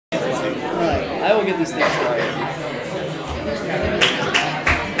we'll get these things started.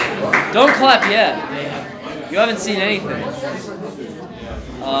 Don't clap yet. You haven't seen anything.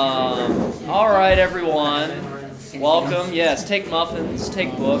 All right, everyone. Welcome. Yes, take muffins,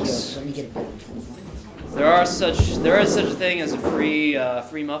 take books. There is such a thing as a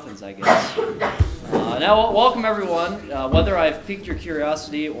free muffins, I guess. Now, welcome everyone. Whether I've piqued your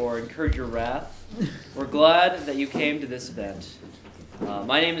curiosity or incurred your wrath, we're glad that you came to this event.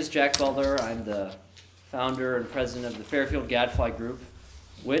 My name is Jack Butler. I'm the founder and president of the Fairfield Gadfly Group,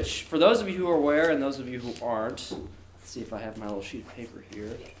 which, for those of you who are aware and those of you who aren't, let's see if I have my little sheet of paper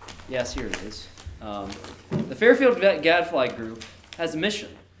here. Yes, here it is. The Fairfield Gadfly Group has a mission,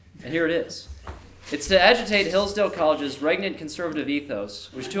 and here it is. It's to agitate Hillsdale College's regnant conservative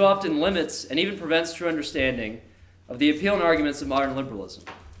ethos, which too often limits and even prevents true understanding of the appeal and arguments of modern liberalism.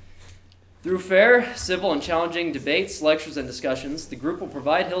 Through fair, civil, and challenging debates, lectures, and discussions, the group will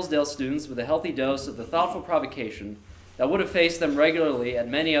provide Hillsdale students with a healthy dose of the thoughtful provocation that would have faced them regularly at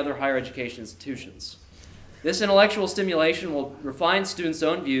many other higher education institutions. This intellectual stimulation will refine students'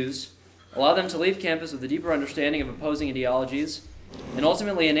 own views, allow them to leave campus with a deeper understanding of opposing ideologies, and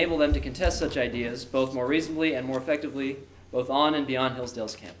ultimately enable them to contest such ideas both more reasonably and more effectively, both on and beyond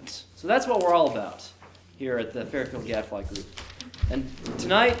Hillsdale's campus. So that's what we're all about here at the Fairfield Gadfly Group. And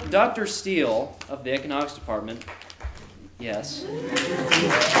tonight, Dr. Steele of the Economics Department, yes. Go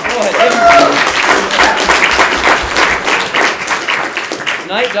ahead.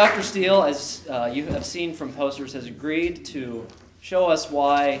 Tonight, Dr. Steele, as you have seen from posters, has agreed to show us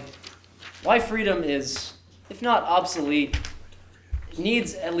why freedom is, if not obsolete,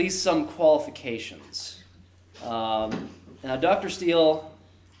 needs at least some qualifications. Now, Dr. Steele,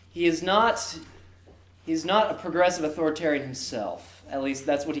 he's not a progressive authoritarian himself. At least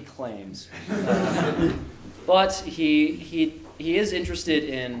that's what he claims. But he is interested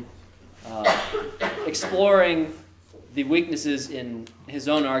in exploring the weaknesses in his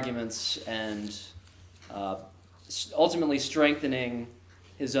own arguments and ultimately strengthening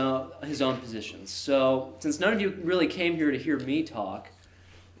his own positions. So, since none of you really came here to hear me talk,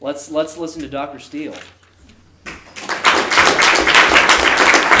 let's listen to Dr. Steele.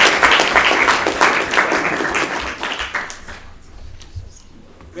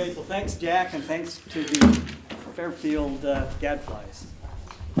 Great. Well, thanks, Jack, and thanks to the Fairfield Gadflies.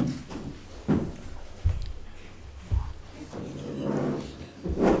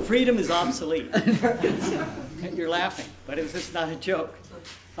 Freedom is obsolete. You're laughing, but it's not a joke.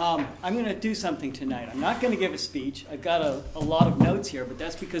 I'm going to do something tonight. I'm not going to give a speech. I've got a lot of notes here, but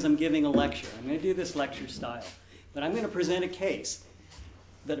that's because I'm giving a lecture. I'm going to do this lecture style. But I'm going to present a case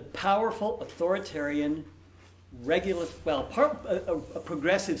that a powerful, authoritarian, a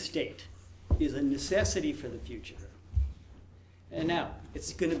progressive state is a necessity for the future. And now,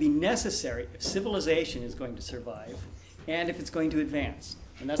 it's going to be necessary if civilization is going to survive and if it's going to advance.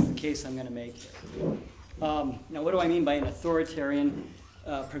 And that's the case I'm going to make here. Now, what do I mean by an authoritarian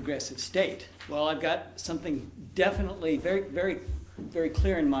progressive state? Well, I've got something definitely very, very, very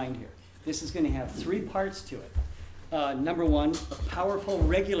clear in mind here. This is going to have three parts to it. Number one, a powerful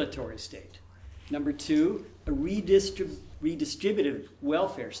regulatory state. Number two, a redistributive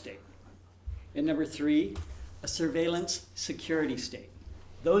welfare state. And number three, a surveillance security state.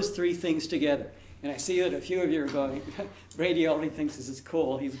 Those three things together. And I see that a few of you are going, Brady already thinks this is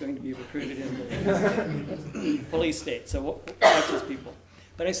cool. He's going to be recruited into the police state. So watch those people.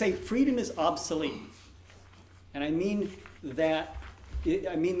 But I say freedom is obsolete. And I mean that in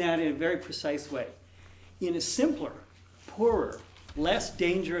a very precise way. In a simpler, poorer, less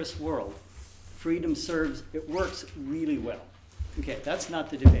dangerous world, freedom works really well. Okay, that's not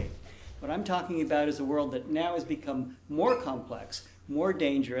the debate. What I'm talking about is a world that now has become more complex, more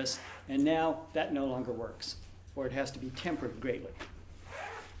dangerous, and now that no longer works, or it has to be tempered greatly.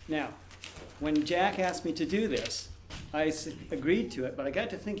 Now, when Jack asked me to do this, I agreed to it, but I got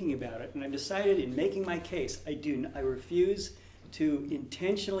to thinking about it, and I decided in making my case, I refuse to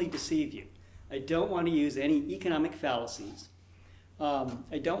intentionally deceive you. I don't want to use any economic fallacies.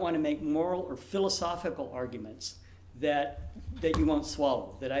 I don't want to make moral or philosophical arguments that you won't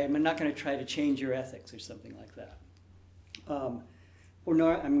swallow, that I'm not going to try to change your ethics or something like that. I'm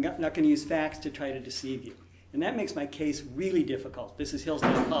not going to use facts to try to deceive you. And that makes my case really difficult. This is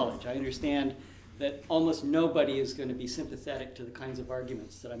Hillsdale College. I understand that almost nobody is going to be sympathetic to the kinds of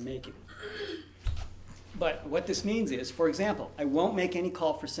arguments that I'm making. But what this means is, for example, I won't make any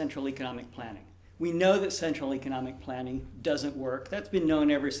call for central economic planning. We know that central economic planning doesn't work. That's been known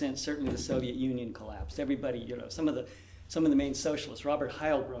ever since certainly the Soviet Union collapsed. Everybody, some of the main socialists, Robert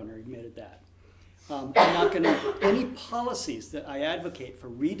Heilbronner admitted that. I'm not going to, any policies that I advocate for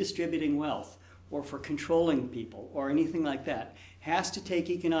redistributing wealth or for controlling people or anything like that has to take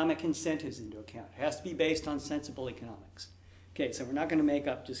economic incentives into account. It has to be based on sensible economics. Okay, so we're not going to make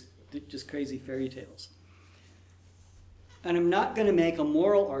up just crazy fairy tales. And I'm not going to make a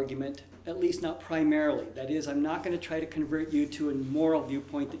moral argument, at least not primarily. That is, I'm not going to try to convert you to a moral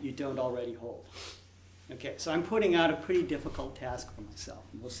viewpoint that you don't already hold. Okay, so I'm putting out a pretty difficult task for myself.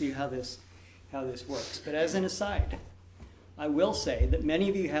 And we'll see how this works. But as an aside, I will say that many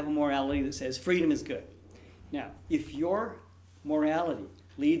of you have a morality that says freedom is good. Now, if your morality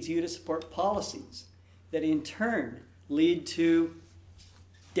leads you to support policies that in turn lead to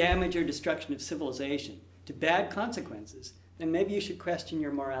damage or destruction of civilization, to bad consequences, then maybe you should question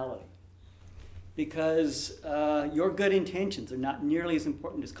your morality. Because your good intentions are not nearly as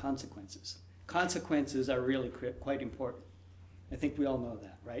important as consequences. Consequences are really quite important. I think we all know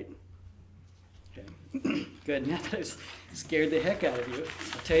that, right? Okay. Good. Now that I've scared the heck out of you,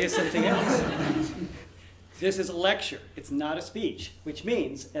 I'll tell you something else. This is a lecture. It's not a speech, which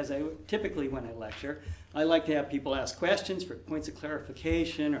means, as I typically when I lecture, I like to have people ask questions for points of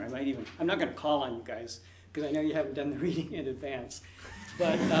clarification, or I'm not going to call on you guys, because I know you haven't done the reading in advance.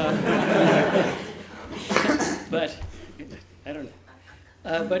 But, but I don't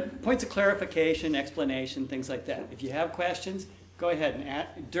know. But points of clarification, explanation, things like that. If you have questions, go ahead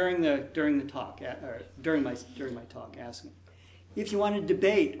and during my talk, ask me. If you want to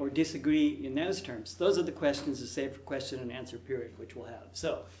debate or disagree in those terms, those are the questions to save for question and answer period, which we'll have.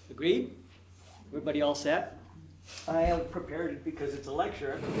 So, agreed? Everybody all set? I have prepared it because it's a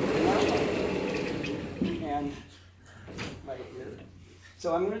lecture. And right here.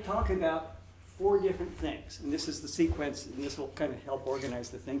 So I'm going to talk about 4 different things, and this is the sequence, and this will kind of help organize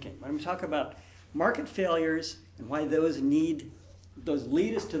the thinking. I'm going to talk about market failures and why those lead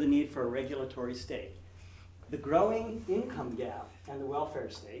us to the need for a regulatory state. The growing income gap and the welfare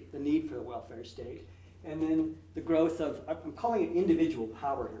state, the need for the welfare state, and then the growth of, I'm calling it individual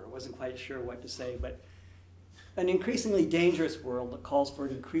power here. I wasn't quite sure what to say, but an increasingly dangerous world that calls for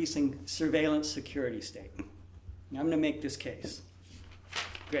an increasing surveillance security state. Now I'm going to make this case.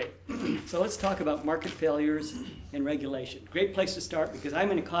 Great. So let's talk about market failures and regulation. Great place to start because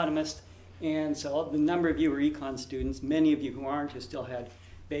I'm an economist, and so the number of you are econ students. Many of you who aren't have still had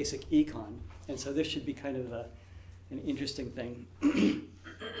basic econ, and so this should be kind of an interesting thing.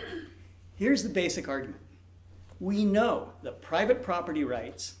 Here's the basic argument. We know that private property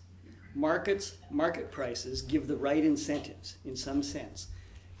rights, market prices give the right incentives in some sense.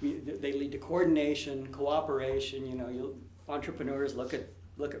 They lead to coordination, cooperation. Entrepreneurs look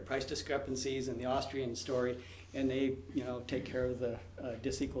at price discrepancies in the Austrian story, and they take care of the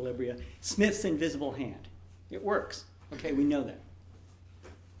disequilibria. Smith's invisible hand. It works. Okay, we know that.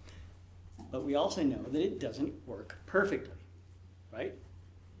 But we also know that it doesn't work perfectly, right?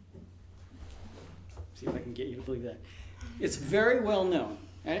 See if I can get you to believe that. It's very well known,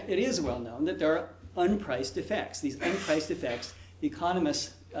 and it is well known, that there are unpriced effects. These unpriced effects,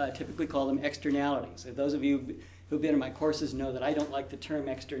 economists typically call them externalities. And those of you who've been in my courses know that I don't like the term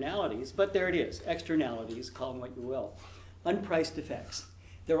externalities, but there it is, externalities, call them what you will. Unpriced effects.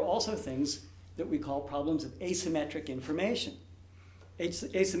 There are also things that we call problems of asymmetric information.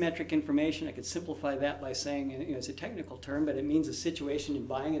 Asymmetric information, I could simplify that by saying, it's a technical term, but it means a situation in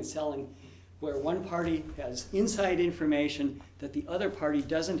buying and selling where one party has inside information that the other party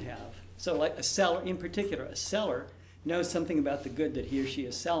doesn't have. So like a seller, in particular, a seller knows something about the good that he or she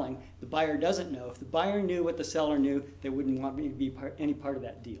is selling. The buyer doesn't know. If the buyer knew what the seller knew, they wouldn't want me to be any part of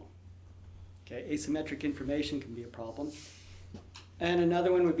that deal. Okay, asymmetric information can be a problem. And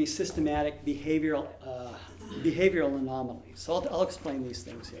another one would be systematic behavioral anomalies. So I'll explain these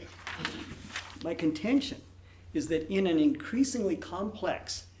things here. My contention is that in an increasingly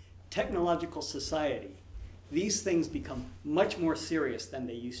complex technological society, these things become much more serious than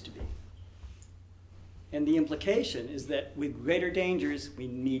they used to be. And the implication is that with greater dangers, we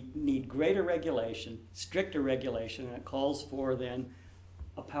need greater regulation, stricter regulation, and it calls for then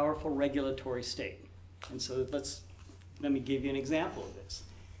a powerful regulatory state. And so let me give you an example of this.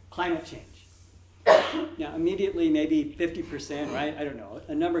 Climate change. Now immediately maybe 50%, right? I don't know.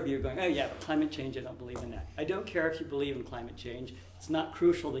 A number of you are going, oh yeah, but climate change, I don't believe in that. I don't care if you believe in climate change. It's not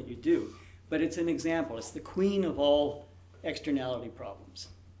crucial that you do. But it's an example. It's the queen of all externality problems.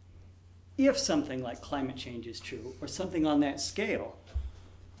 If something like climate change is true, or something on that scale,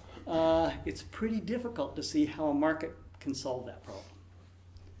 it's pretty difficult to see how a market can solve that problem.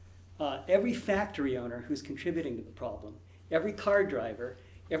 Every factory owner who's contributing to the problem, every car driver,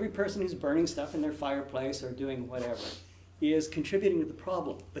 every person who's burning stuff in their fireplace or doing whatever, is contributing to the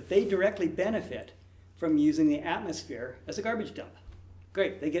problem. But they directly benefit from using the atmosphere as a garbage dump.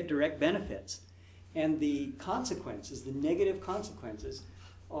 Great, they get direct benefits. And the consequences, the negative consequences,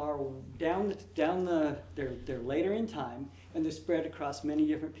 are they're later in time, and they're spread across many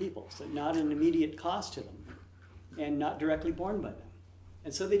different people. So not an immediate cost to them, and not directly borne by them.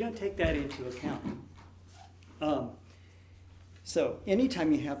 And so they don't take that into account. So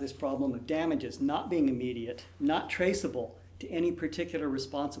anytime you have this problem of damages not being immediate, not traceable to any particular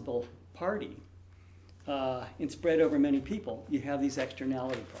responsible party, and spread over many people, you have these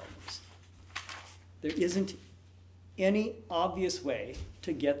externality problems. There isn't any obvious way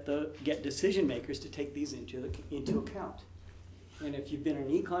to get decision makers to take these into account. And if you've been in an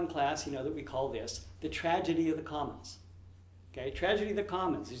econ class, you know that we call this the tragedy of the commons. Okay, tragedy of the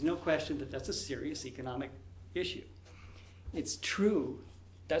commons. There's no question that that's a serious economic issue. It's true.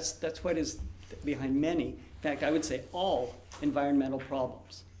 That's what is behind many, in fact, I would say all environmental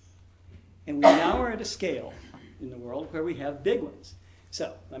problems. And we now are at a scale in the world where we have big ones.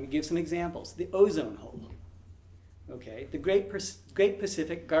 So let me give some examples. The ozone hole. Okay, the Great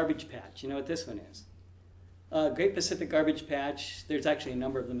Pacific Garbage Patch. You know what this one is? Great Pacific Garbage Patch, there's actually a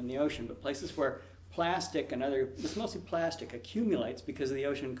number of them in the ocean, but places where plastic and it's mostly plastic, accumulates because of the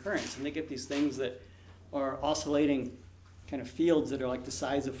ocean currents. And they get these things that are oscillating kind of fields that are like the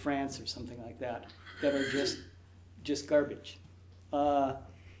size of France or something like that are just garbage. How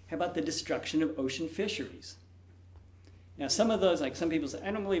about the destruction of ocean fisheries? Now, some of those, like some people say,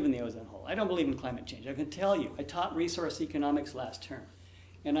 I don't believe in the ozone hole. I don't believe in climate change. I can tell you, I taught resource economics last term.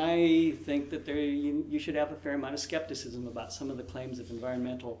 And I think that you should have a fair amount of skepticism about some of the claims of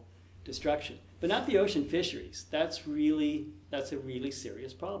environmental destruction. But not the ocean fisheries. That's a really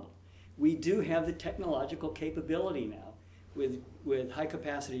serious problem. We do have the technological capability now with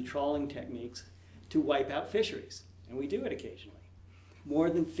high-capacity trawling techniques to wipe out fisheries. And we do it occasionally.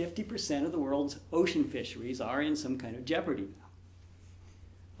 More than 50% of the world's ocean fisheries are in some kind of jeopardy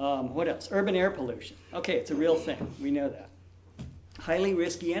now. What else? Urban air pollution. Okay, it's a real thing. We know that. Highly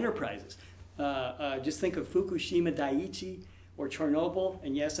risky enterprises. Just think of Fukushima Daiichi or Chernobyl.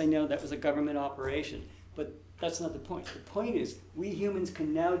 And yes, I know that was a government operation. But that's not the point. The point is we humans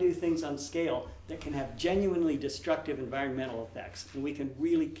can now do things on scale that can have genuinely destructive environmental effects. And we can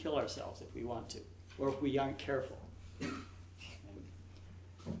really kill ourselves if we want to, or if we aren't careful.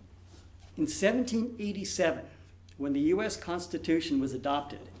 In 1787, when the US Constitution was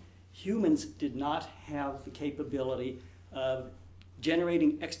adopted, humans did not have the capability of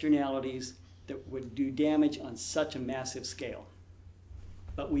generating externalities that would do damage on such a massive scale.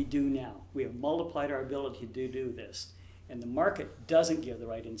 But we do now. We have multiplied our ability to do this. And the market doesn't give the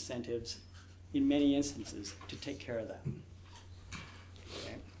right incentives, in many instances, to take care of that.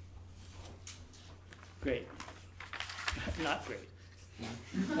 Okay. Great. Not great.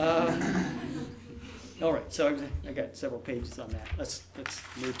 All right, so I got several pages on that. Let's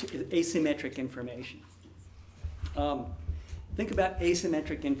move to asymmetric information. Think about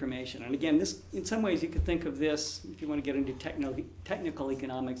asymmetric information. And again, this, in some ways, you could think of this, if you want to get into technical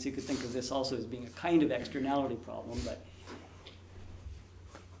economics, you could think of this also as being a kind of externality problem. But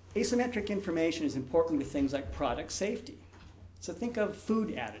asymmetric information is important with things like product safety. So think of food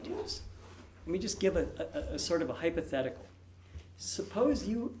additives. Let me just give a sort of a hypothetical. Suppose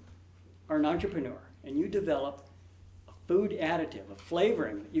you are an entrepreneur and you develop a food additive, a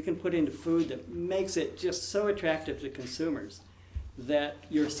flavoring that you can put into food that makes it just so attractive to consumers that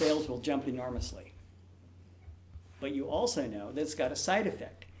your sales will jump enormously. But you also know that it's got a side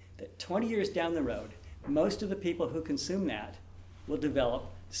effect, that 20 years down the road, most of the people who consume that will develop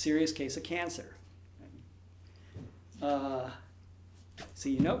a serious case of cancer. So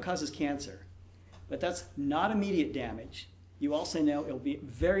you know it causes cancer, but that's not immediate damage. You also know it'll be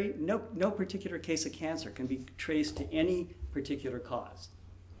no particular case of cancer can be traced to any particular cause.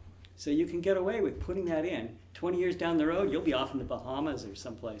 So you can get away with putting that in. 20 years down the road, you'll be off in the Bahamas or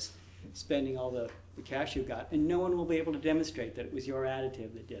someplace spending all the cash you got, and no one will be able to demonstrate that it was your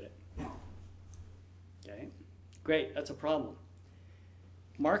additive that did it. Okay? Great, that's a problem.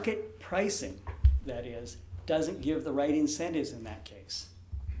 Market pricing, that is, doesn't give the right incentives in that case.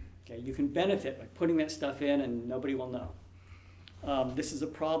 Okay? You can benefit by putting that stuff in and nobody will know. This is a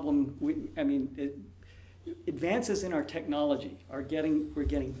problem. Advances in our technology we're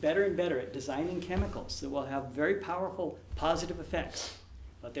getting better and better at designing chemicals that will have very powerful positive effects,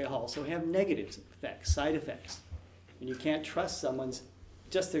 but they also have negative effects, side effects. And you can't trust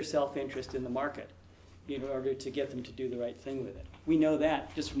just their self-interest in the market in order to get them to do the right thing with it. We know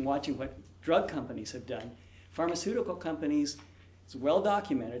that just from watching what drug companies have done. Pharmaceutical companies, it's well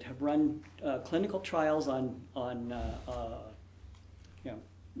documented, have run clinical trials on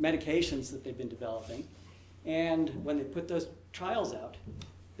medications that they've been developing. And when they put those trials out,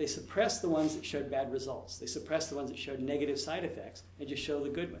 They suppressed the ones that showed bad results. They suppressed the ones that showed negative side effects and just show the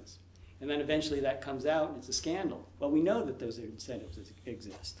good ones. And then eventually that comes out and it's a scandal. Well, we know that those incentives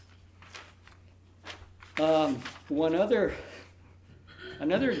exist. Another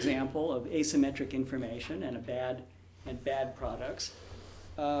example of asymmetric information and bad products,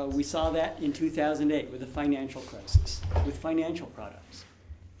 we saw that in 2008 with the financial crisis, with financial products.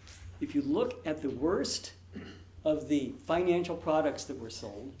 If you look at the worst of the financial products that were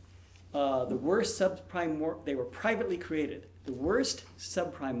sold, the worst subprime, they were privately created. The worst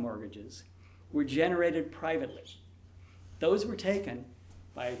subprime mortgages were generated privately. Those were taken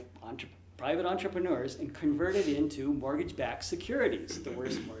by private entrepreneurs and converted into mortgage-backed securities, the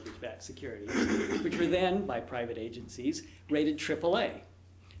worst mortgage-backed securities, which were then, by private agencies, rated AAA.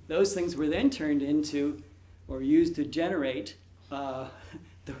 Those things were then turned into or used to generate the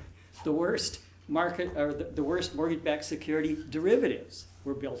worst market, or the worst mortgage-backed security derivatives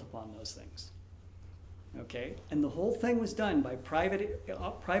were built upon those things. Okay, and the whole thing was done by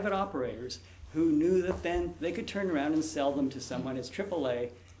private operators who knew that then they could turn around and sell them to someone as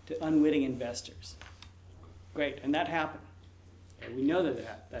AAA to unwitting investors. Great, and that happened. And we know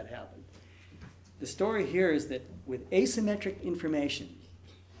that that happened. The story here is that with asymmetric information,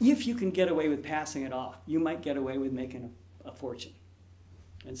 if you can get away with passing it off, you might get away with making a fortune.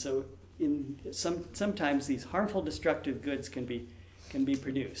 And so sometimes these harmful, destructive goods can be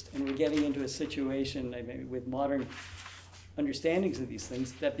produced. And we're getting into a situation with modern understandings of these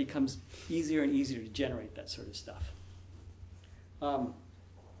things that becomes easier and easier to generate that sort of stuff.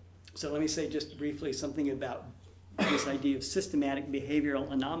 So let me say just briefly something about this idea of systematic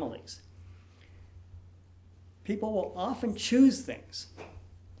behavioral anomalies. People will often choose things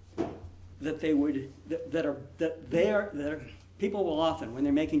people will often, when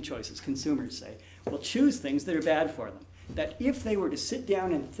they're making choices, consumers say, will choose things that are bad for them. That if they were to sit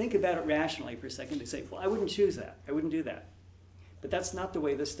down and think about it rationally for a second, they say, well, I wouldn't choose that. I wouldn't do that. But that's not the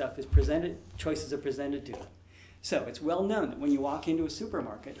way this stuff is presented, choices are presented to them. So it's well known that when you walk into a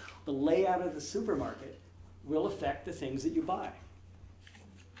supermarket, the layout of the supermarket will affect the things that you buy.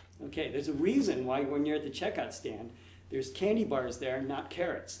 Okay, there's a reason why when you're at the checkout stand, there's candy bars there, not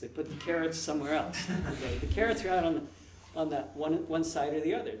carrots. They put the carrots somewhere else. Okay? The carrots are out on that one side or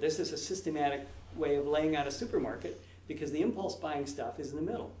the other. This is a systematic way of laying out a supermarket because the impulse buying stuff is in the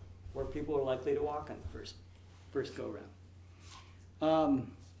middle, where people are likely to walk on the first go-round.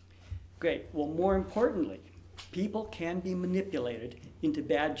 Great. Well, more importantly, people can be manipulated into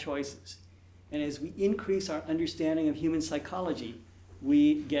bad choices. And as we increase our understanding of human psychology,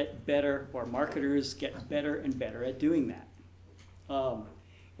 we get better, or marketers get better and better at doing that.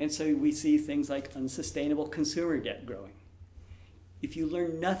 And so we see things like unsustainable consumer debt growing. If you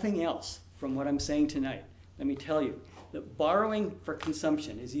learn nothing else from what I'm saying tonight, let me tell you that borrowing for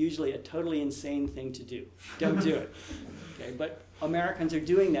consumption is usually a totally insane thing to do. Don't do it. Okay? But Americans are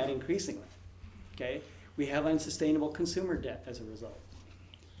doing that increasingly. Okay? We have unsustainable consumer debt as a result.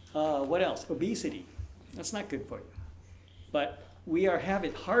 What else? Obesity. That's not good for you. But we have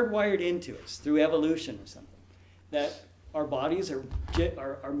it hardwired into us through evolution or something, that our bodies are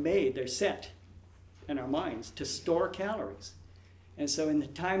made, they're set, and our minds, to store calories. And so in the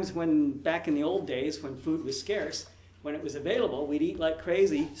times back in the old days when food was scarce, when it was available, we'd eat like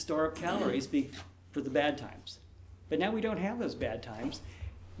crazy, store up calories for the bad times. But now we don't have those bad times.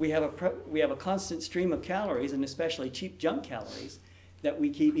 We have a constant stream of calories, and especially cheap junk calories, that we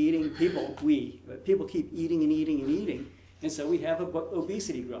keep eating. People keep eating and eating and eating, and so we have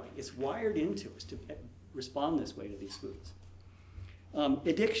obesity growing. It's wired into us to respond this way to these foods.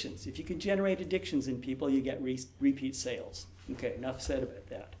 Addictions. If you can generate addictions in people, you get repeat sales. Okay, enough said about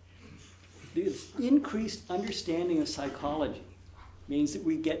that. This increased understanding of psychology means that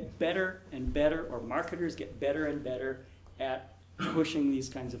we get better and better, or marketers get better and better at pushing these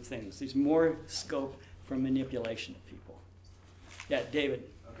kinds of things. There's more scope for manipulation of people. Yeah, David.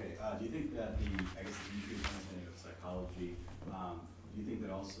 Okay, do you think that the increased understanding of psychology, do you think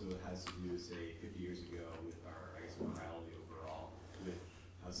that also has to do, say, 50 years ago with our, morality overall, with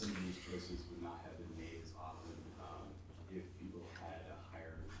how some of these choices would not have been made as often if people had a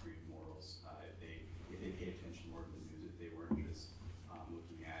higher degree of morals, if they paid attention more to the news, if they weren't just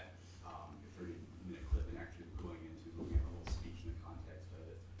looking at a 30-minute clip and actually looking at the whole speech and the context of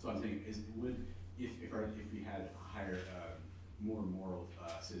it. So I'm saying, if we had higher, more moral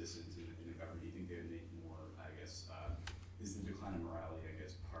citizens in the government, do you think they would make more, is the decline in morality,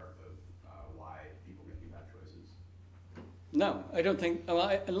 part of why people are making bad choices? No, I don't think, well,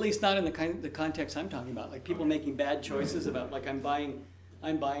 at least not in the context I'm talking about. Like people making bad choices about, like I'm buying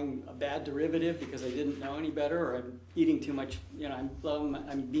I'm buying a bad derivative because I didn't know any better, or I'm eating too much, you know, I'm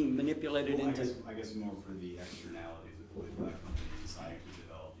being manipulated Well, into. I guess more for the externalities with companies deciding to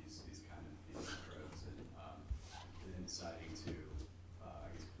develop these kind of these drugs and deciding to, I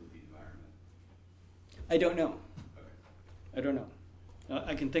guess, pollute the environment. I don't know. Okay. I don't know.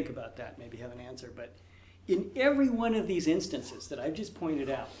 I can think about that, maybe have an answer, but in every one of these instances that I've just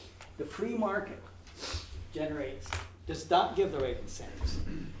pointed out, the free market does not give the right incentives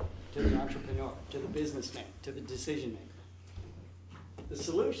to the entrepreneur, to the businessman, to the decision maker. The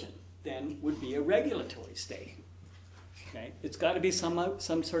solution then would be a regulatory state. Okay? It's got to be some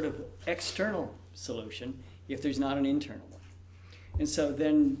sort of external solution if there's not an internal one. And so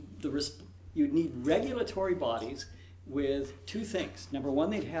then you'd need regulatory bodies with two things. Number one,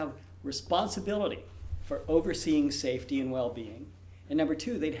 they'd have responsibility for overseeing safety and well-being. And number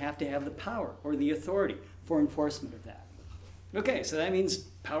two, they'd have to have the power or the authority for enforcement of that. Okay, so that means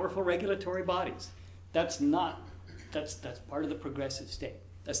powerful regulatory bodies. That's part of the progressive state.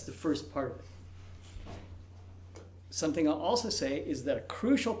 That's the first part of it. Something I'll also say is that a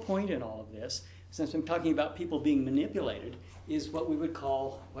crucial point in all of this, since I'm talking about people being manipulated, is what we would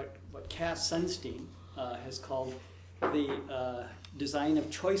call, what Cass Sunstein has called the design of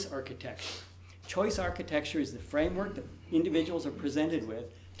choice architecture. Choice architecture is the framework that individuals are presented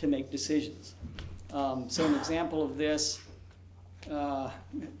with to make decisions. So an example of this, there are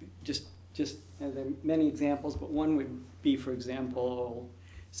many examples, but one would be, for example,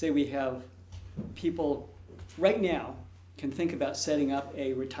 say we have people right now can think about setting up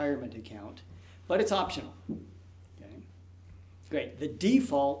a retirement account, but it's optional. Okay? Great. The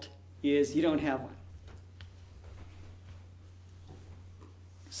default is you don't have one.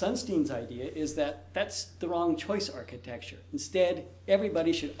 Sunstein's idea is that that's the wrong choice architecture. Instead,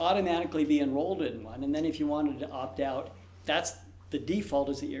 everybody should automatically be enrolled in one, and then if you wanted to opt out, that's the default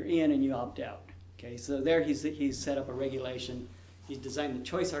is that you're in and you opt out. Okay, so there he's set up a regulation. He's designed the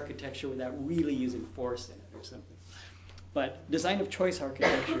choice architecture without really using force in it or something. But design of choice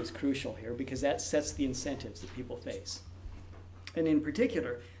architecture is crucial here because that sets the incentives that people face. And in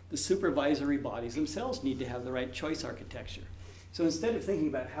particular, the supervisory bodies themselves need to have the right choice architecture. So instead of thinking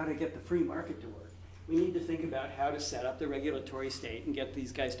about how to get the free market to work, we need to think about how to set up the regulatory state and get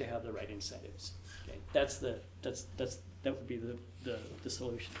these guys to have the right incentives. Okay? That would be the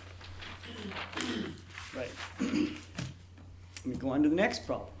solution. Right. Let me go on to the next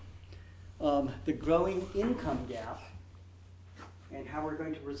problem. The growing income gap and how we're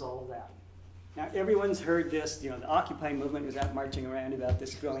going to resolve that. Now everyone's heard this, you know, the Occupy movement was out marching around about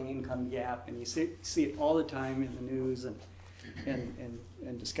this growing income gap, and you see it all the time in the news and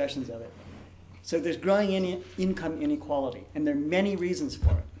discussions of it. So there's growing income inequality, and there are many reasons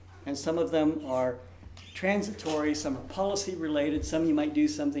for it. And some of them are transitory, some are policy related, some you might do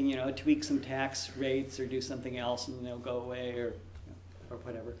something, you know, tweak some tax rates or do something else and they'll go away or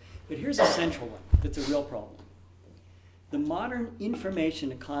whatever. But here's a central one that's a real problem. The modern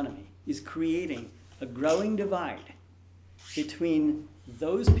information economy is creating a growing divide between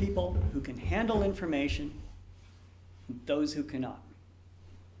those people who can handle information and those who cannot.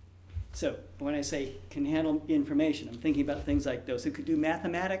 So when I say can handle information, I'm thinking about things like those who could do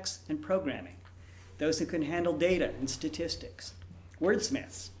mathematics and programming, those who can handle data and statistics,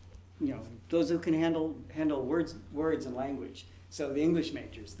 wordsmiths, you know, those who can handle words and language. So the English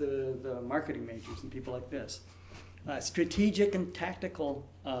majors, the marketing majors, and people like this. Strategic and tactical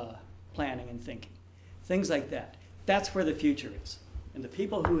planning and thinking, things like that. That's where the future is. And the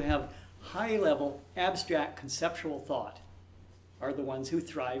people who have high-level, abstract, conceptual thought are the ones who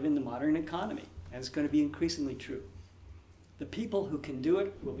thrive in the modern economy, and it's going to be increasingly true. The people who can do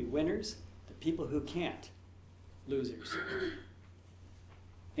it will be winners. The people who can't, losers.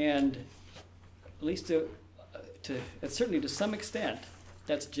 And at least certainly to some extent,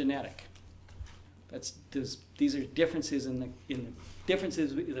 that's genetic. These are differences in the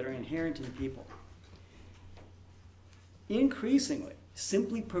differences that are inherent in people. Increasingly,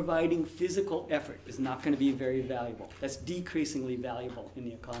 simply providing physical effort is not going to be very valuable. That's decreasingly valuable in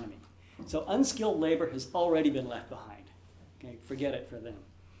the economy. So unskilled labor has already been left behind. Okay, forget it for them.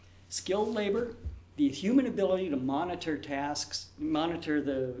 Skilled labor, the human ability to monitor tasks,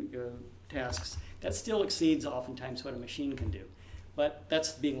 that still exceeds oftentimes what a machine can do. But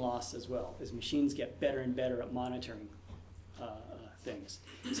that's being lost as well, as machines get better and better at monitoring things.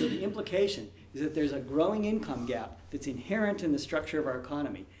 So the implication is that there's a growing income gap that's inherent in the structure of our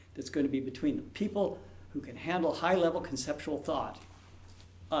economy that's going to be between the people who can handle high-level conceptual thought,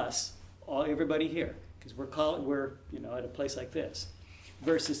 us, everybody here, because we're at a place like this,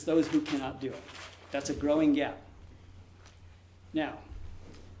 versus those who cannot do it. That's a growing gap. Now,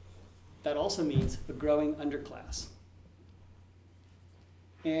 that also means a growing underclass.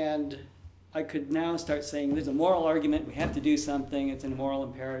 And I could now start saying there's a moral argument, we have to do something, it's a moral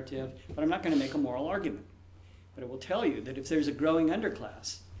imperative, but I'm not going to make a moral argument. But I will tell you that if there's a growing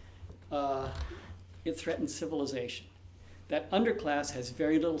underclass, it threatens civilization. That underclass has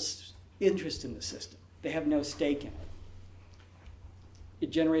very little interest in the system. They have no stake in it. It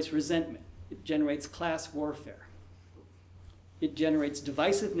generates resentment. It generates class warfare. It generates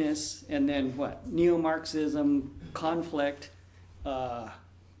divisiveness, and then what? Neo-Marxism, conflict,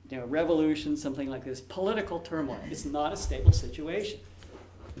 revolution, something like this. Political turmoil. It's not a stable situation.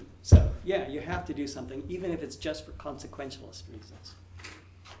 So, yeah, you have to do something, even if it's just for consequentialist reasons.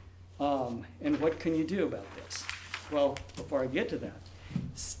 And what can you do about this? Well, before I get to that,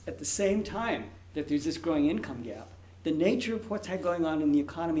 at the same time that there's this growing income gap, the nature of what's going on in the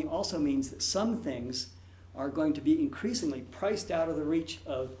economy also means that some things are going to be increasingly priced out of the reach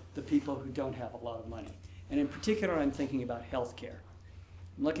of the people who don't have a lot of money. And in particular, I'm thinking about healthcare.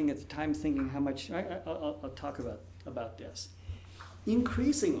 I'm looking at the time thinking how much, I'll talk about this.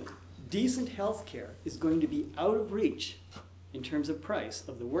 Increasingly, decent healthcare is going to be out of reach in terms of price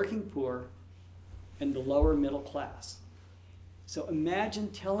of the working poor and the lower middle class. So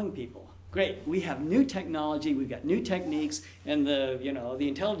imagine telling people, great, we have new technology, we've got new techniques, and the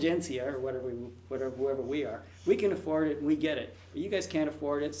intelligentsia, or whoever we are, we can afford it and we get it. But you guys can't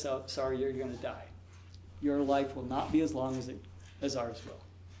afford it, so sorry, you're going to die. Your life will not be as long as ours will,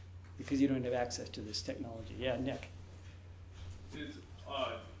 because you don't have access to this technology. Yeah, Nick.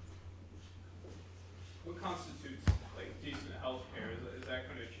 What constitutes like decent healthcare? Is that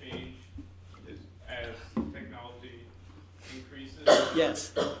going to change as technology increases?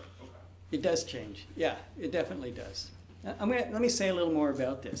 Yes. Okay. It does change. Yeah, it definitely does. Let me say a little more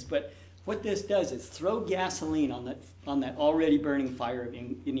about this. But what this does is throw gasoline on that already burning fire of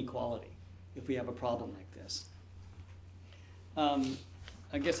inequality. If we have a problem like this,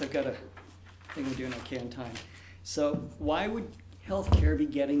 I guess I've got a thing I'm doing okay on time. So why would healthcare be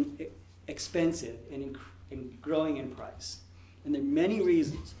getting expensive and growing in price? And there are many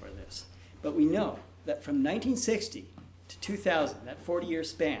reasons for this. But we know that from 1960 to 2000, that 40-year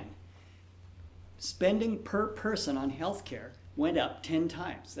span, spending per person on healthcare went up 10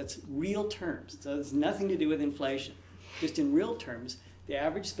 times. That's real terms. So it's nothing to do with inflation. Just in real terms, the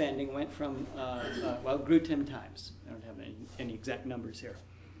average spending went from, grew 10 times. I don't have any exact numbers here.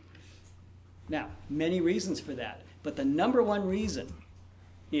 Now, many reasons for that. But the number one reason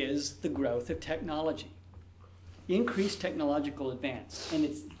is the growth of technology. Increased technological advance. And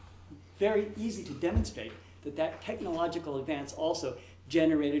it's very easy to demonstrate that technological advance also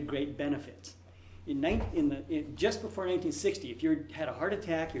generated great benefits. Just before 1960, if you had a heart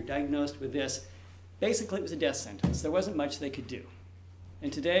attack, you're diagnosed with this, basically it was a death sentence. There wasn't much they could do.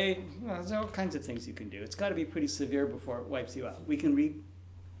 And today, well, there's all kinds of things you can do. It's got to be pretty severe before it wipes you out. We can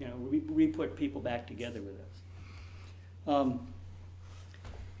re-put people back together with this.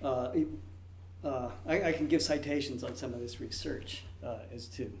 I can give citations on some of this research as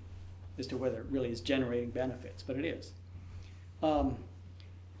to whether it really is generating benefits, but it is.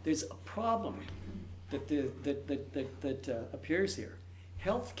 There's a problem that appears here.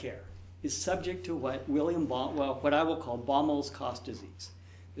 Healthcare is subject to what what I will call Baumel's cost disease.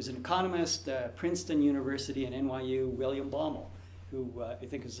 There's an economist, Princeton University and NYU, William Baumel, who I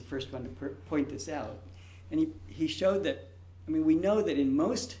think is the first one to point this out. And he showed that, we know that in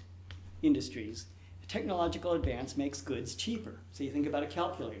most industries, technological advance makes goods cheaper. So you think about a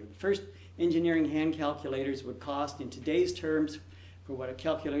calculator. The first engineering hand calculators would cost, in today's terms, for what a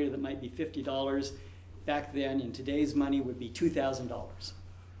calculator that might be $50 back then in today's money would be $2,000.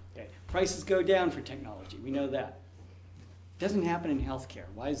 Okay. Prices go down for technology. We know that. It doesn't happen in healthcare.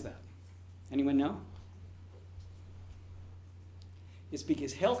 Why is that? Anyone know? It's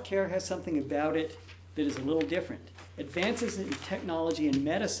because healthcare has something about it that is a little different. Advances in technology and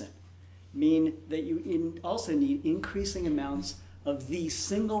medicine mean that you also need increasing amounts of the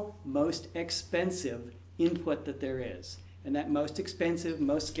single most expensive input that there is. And that most expensive,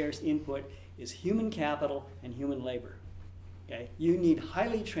 most scarce input is human capital and human labor. Okay? You need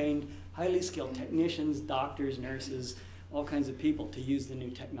highly trained, highly skilled technicians, doctors, nurses, all kinds of people to use the new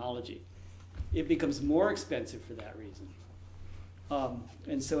technology. It becomes more expensive for that reason.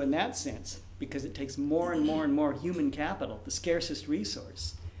 And so in that sense, because it takes more and more and more human capital, the scarcest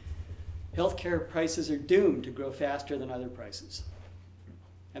resource, healthcare prices are doomed to grow faster than other prices.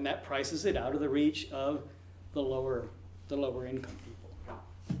 And that prices it out of the reach of the lower income people.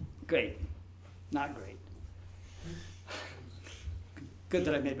 Great. Not great. Good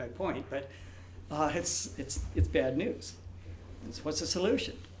that I made my point, but it's bad news. What's the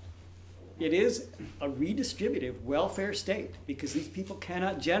solution? it is a redistributive welfare state because these people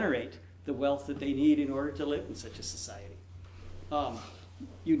cannot generate the wealth that they need in order to live in such a society.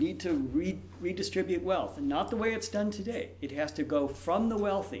 You need to redistribute wealth, and not the way it's done today. It has to go from the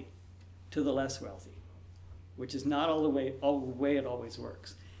wealthy to the less wealthy, which is not all the way it always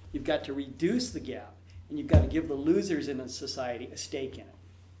works. You've got to reduce the gap, and you've got to give the losers in a society a stake in it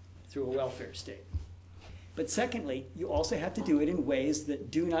through a welfare state. But secondly, you also have to do it in ways that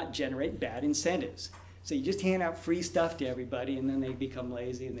do not generate bad incentives. So you just hand out free stuff to everybody, and then they become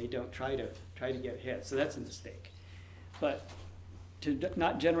lazy and they don't try to get ahead. So that's a mistake. But to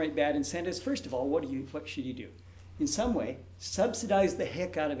not generate bad incentives, first of all, what should you do? In some way, subsidize the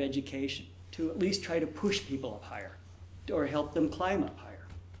heck out of education to at least try to push people up higher or help them climb up higher.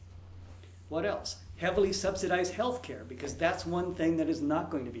 What else? Heavily subsidize healthcare, because that's one thing that is not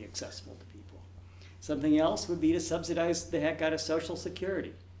going to be accessible to people. Something else would be to subsidize the heck out of Social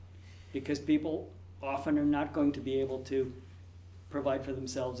Security, because people often are not going to be able to provide for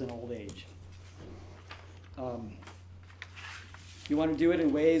themselves in old age. You want to do it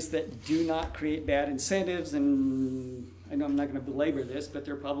in ways that do not create bad incentives, and I know I'm not going to belabor this, but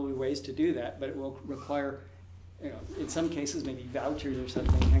there are probably ways to do that, but it will require, in some cases, maybe vouchers or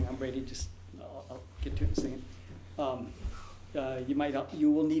something. Hang on, Brady, I'll get to it in a second.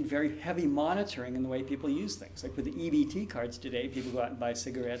 You will need very heavy monitoring in the way people use things. Like with the EBT cards today, people go out and buy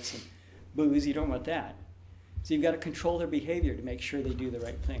cigarettes and booze. You don't want that. So you've got to control their behavior to make sure they do the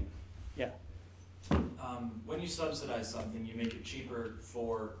right thing. Yeah. When you subsidize something, you make it cheaper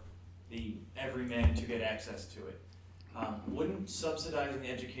for the everyman to get access to it. Wouldn't subsidizing the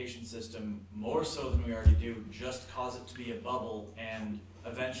education system more so than we already do just cause it to be a bubble, and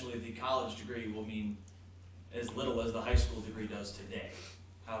eventually the college degree will mean as little as the high school degree does today?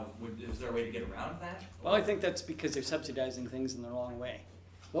 Is there a way to get around that? Well, I think that's because they're subsidizing things in the wrong way.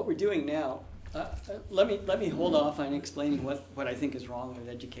 What we're doing now, let me hold off on explaining what I think is wrong with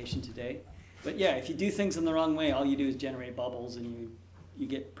education today. But yeah, if you do things in the wrong way, all you do is generate bubbles and you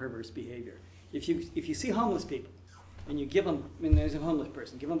get perverse behavior. If you see homeless people and you give them, there's a homeless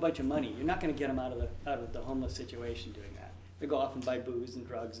person, give them a bunch of money, you're not going to get them out of the homeless situation doing that. They go off and buy booze and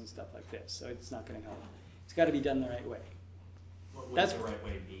drugs and stuff like this, so it's not going to help. It's got to be done the right way. What would the right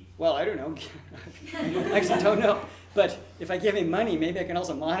way be? Well, I don't know. I actually don't know. But if I give him money, maybe I can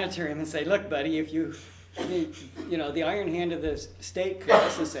also monitor him and say, look, buddy, if the iron hand of the state could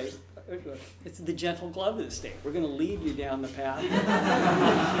also say, it's the gentle glove of the state. We're going to lead you down the path.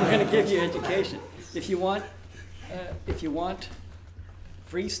 We're going to give you education. If you want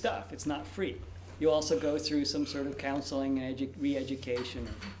free stuff, it's not free. You also go through some sort of counseling and re-education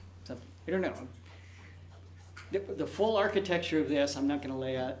or something. I don't know. The full architecture of this, I'm not going to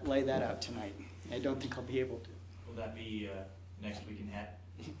lay that out tonight. I don't think I'll be able to. Will that be next week in hat?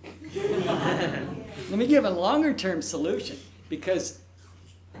 Let me give a longer-term solution, because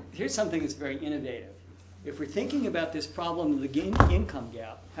here's something that's very innovative. If we're thinking about this problem of the income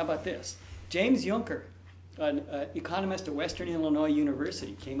gap, how about this? James Juncker, an economist at Western Illinois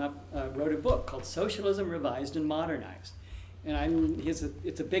University, wrote a book called Socialism Revised and Modernized. And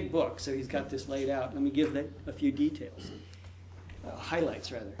it's a big book, so he's got this laid out. Let me give a few details,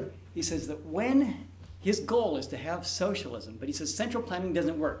 highlights rather. He says that his goal is to have socialism, but he says central planning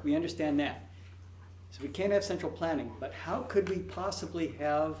doesn't work. We understand that. So we can't have central planning, but how could we possibly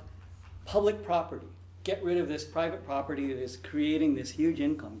have public property? Get rid of this private property that is creating this huge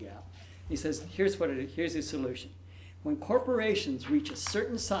income gap. He says, here's his solution. When corporations reach a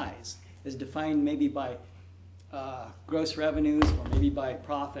certain size, as defined maybe by gross revenues or maybe by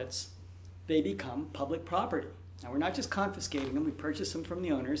profits, they become public property. Now, we're not just confiscating them. We purchase them from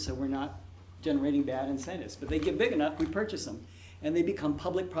the owners, so we're not generating bad incentives. But they get big enough, we purchase them, and they become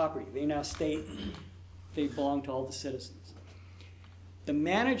public property. They now they belong to all the citizens. The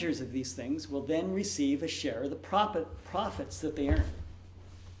managers of these things will then receive a share of the profits that they earn.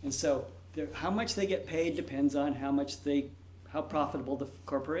 And so how much they get paid depends on how profitable the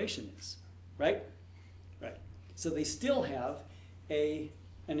corporation is, right? Right. So they still have an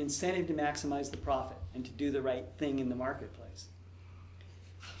incentive to maximize the profit and to do the right thing in the marketplace.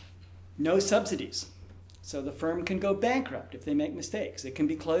 No subsidies. So the firm can go bankrupt if they make mistakes. It can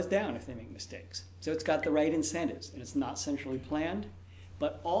be closed down if they make mistakes. So it's got the right incentives, and it's not centrally planned.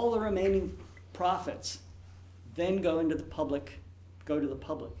 But all the remaining profits then go to the public.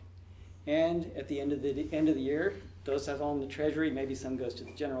 And at the end of the year, those are all in the treasury. Maybe some goes to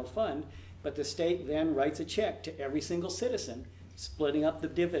the general fund. But the state then writes a check to every single citizen, splitting up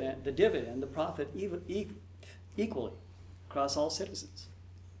the profit equally across all citizens.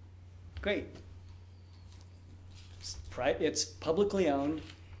 Great. It's publicly owned,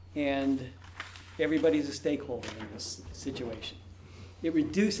 and everybody's a stakeholder in this situation. It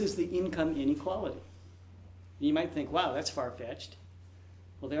reduces the income inequality. You might think, wow, that's far-fetched.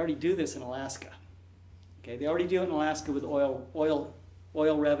 Well, they already do this in Alaska. Okay, they already do it in Alaska with oil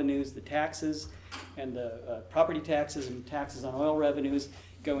revenues, the taxes, and the property taxes and taxes on oil revenues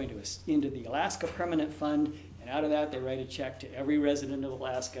go into the Alaska Permanent Fund, and out of that they write a check to every resident of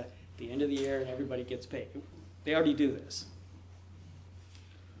Alaska at the end of the year, and everybody gets paid. They already do this.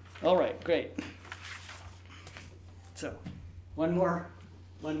 All right, great. So, one more.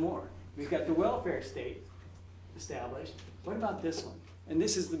 We've got the welfare state established. What about this one? And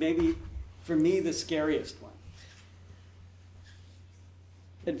this is maybe, for me, the scariest one.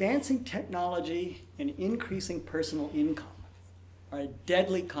 Advancing technology and increasing personal income are a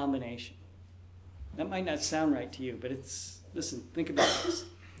deadly combination. That might not sound right to you, but listen, think about this.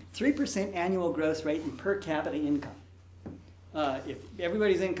 3% annual growth rate in per capita income. If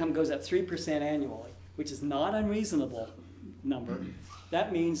everybody's income goes up 3% annually, which is not an unreasonable number,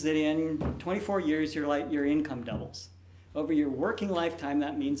 that means that in 24 years your income doubles. Over your working lifetime,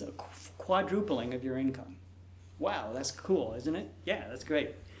 that means a quadrupling of your income. Wow, that's cool, isn't it? Yeah, that's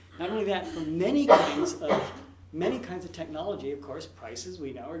great. Not only that, for many kinds of technology, of course, prices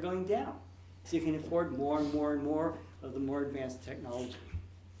we know are going down. So you can afford more and more and more of the more advanced technology.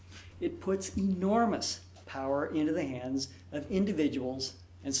 It puts enormous power into the hands of individuals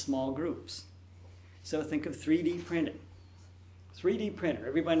and small groups. So think of 3D printing. 3D printer,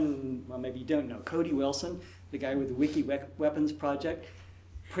 everyone, well, maybe you don't know, Cody Wilson, the guy with the Wiki Weapons Project,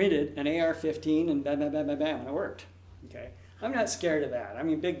 printed an AR-15 and bam, bam, bam, bam, bam, and it worked. Okay? I'm not scared of that. I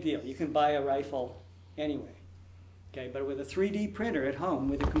mean, big deal. You can buy a rifle anyway. Okay? But with a 3D printer at home,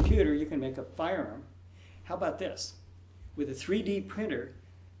 with a computer, you can make a firearm. How about this? With a 3D printer,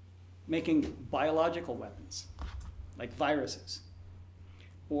 making biological weapons, like viruses,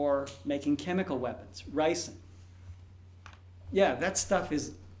 or making chemical weapons, ricin. Yeah, that stuff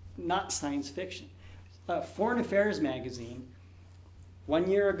is not science fiction. Foreign Affairs magazine, 1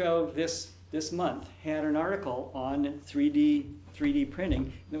 year ago this month, had an article on 3D printing.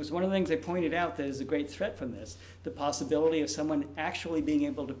 And it was one of the things they pointed out that is a great threat from this, the possibility of someone actually being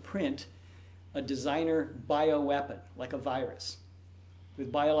able to print a designer bioweapon, like a virus, with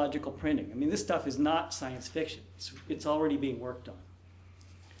biological printing. I mean, this stuff is not science fiction. It's already being worked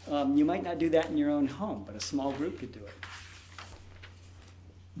on. You might not do that in your own home, but a small group could do it.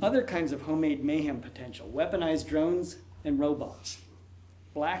 Other kinds of homemade mayhem potential, weaponized drones and robots.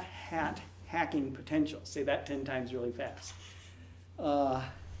 Black hat hacking potential, say that 10 times really fast.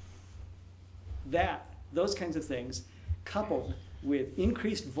 Those kinds of things, coupled with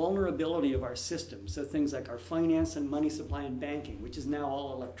increased vulnerability of our system, so things like our finance and money supply and banking, which is now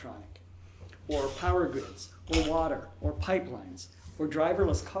all electronic, or power grids, or water, or pipelines, or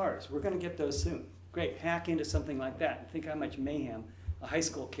driverless cars. We're going to get those soon. Great, hack into something like that and think how much mayhem a high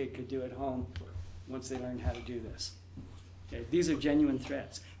school kid could do at home once they learn how to do this. Okay, these are genuine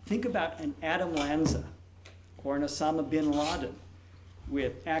threats. Think about an Adam Lanza or an Osama bin Laden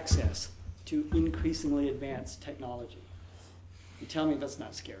with access to increasingly advanced technology. You tell me that's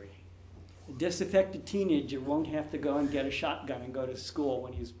not scary. A disaffected teenager won't have to go and get a shotgun and go to school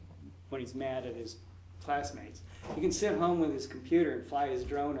when he's mad at his classmates. He can sit home with his computer and fly his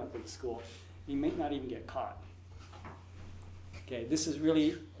drone up at school. He may not even get caught. Okay, this is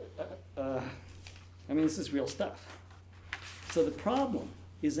really, this is real stuff. So the problem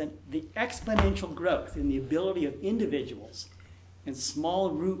is that the exponential growth in the ability of individuals and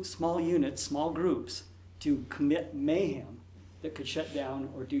small units, small groups to commit mayhem that could shut down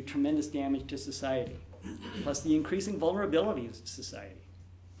or do tremendous damage to society, plus the increasing vulnerability of society.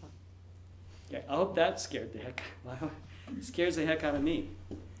 Okay, I hope that scares the heck out of me,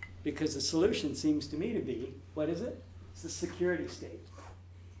 because the solution seems to me to be, what is it? It's the security state.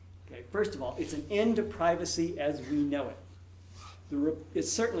 Okay, first of all, it's an end to privacy as we know it.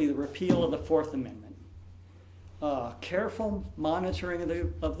 It's certainly the repeal of the Fourth Amendment. Careful monitoring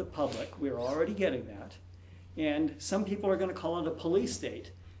of the public, we're already getting that. And some people are going to call it a police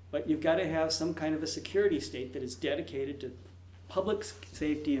state, but you've got to have some kind of a security state that is dedicated to public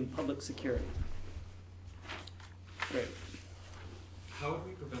safety and public security. Great. How would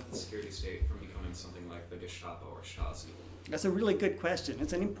we prevent the security state from becoming something like the Gestapo or Stasi? That's a really good question.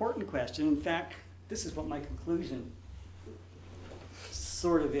 It's an important question. In fact, this is what my conclusion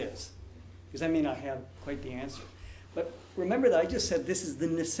sort of is, because I may not have quite the answer. But remember that I just said this is the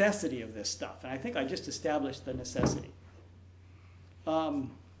necessity of this stuff, and I think I just established the necessity.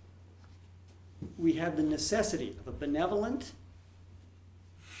 We have the necessity of a benevolent,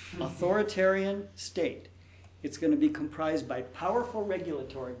 authoritarian state. It's going to be comprised by powerful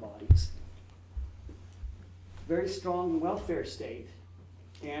regulatory bodies, very strong welfare state,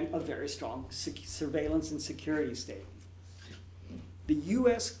 and a very strong surveillance and security state. The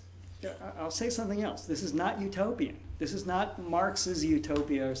U.S., I'll say something else. This is not utopian. This is not Marx's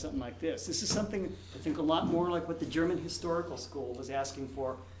utopia or something like this. This is something, I think, a lot more like what the German historical school was asking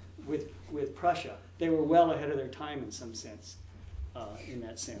for with Prussia. They were well ahead of their time in some sense, in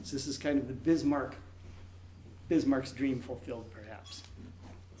that sense. This is kind of the Bismarck's dream fulfilled, perhaps.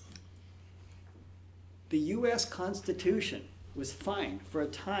 The U.S. Constitution was fine for a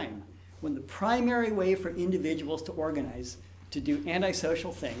time when the primary way for individuals to organize to do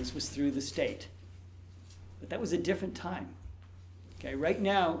antisocial things was through the state. But that was a different time. Okay, right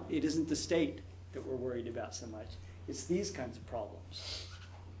now, it isn't the state that we're worried about so much. It's these kinds of problems.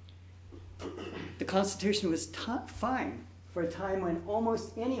 The Constitution was fine for a time when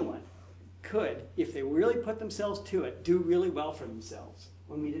almost anyone could, if they really put themselves to it, do really well for themselves,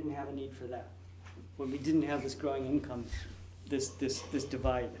 when we didn't have a need for that, when we didn't have this growing income, this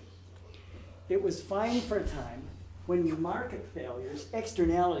divide. It was fine for a time when market failures,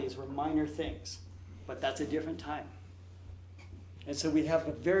 externalities were minor things, but that's a different time. And so we have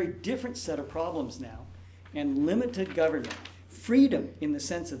a very different set of problems now, and limited government, freedom in the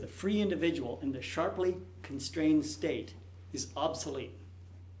sense of the free individual in the sharply constrained state is obsolete.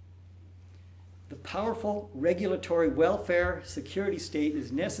 The powerful regulatory welfare security state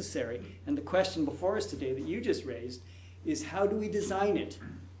is necessary, and the question before us today that you just raised is how do we design it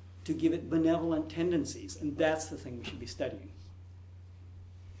to give it benevolent tendencies? And that's the thing we should be studying.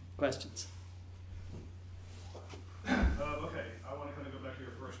 Questions? Okay, I want to kind of go back to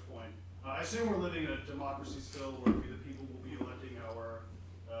your first point. I assume we're living in a democracy still where we, the people, will be electing our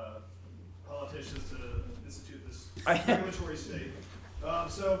politicians to institute this regulatory state.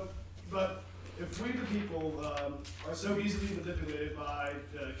 But if we, the people, are so easily manipulated by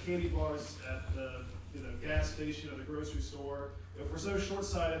candy bars at the gas station or the grocery store, if we're so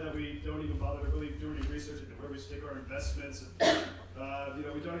short-sighted that we don't even bother to really do any research into where we stick our investments,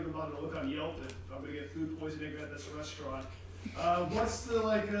 we don't even bother to look on Yelp if I'm going to get food poisoning at this restaurant. What's the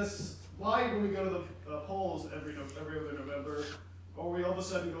why when we go to the polls every other November, are we all of a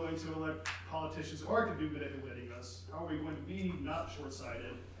sudden going to elect politicians who are going to be manipulating us? How are we going to be not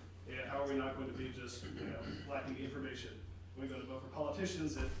short-sighted, and how are we not going to be just lacking information? We're going to vote for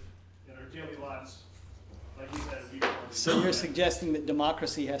politicians that in our daily lives, like you said, so you're suggesting that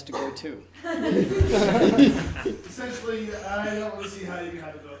democracy has to go too? Essentially, I don't really see how you can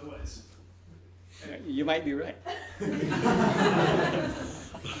have it both ways. You might be right.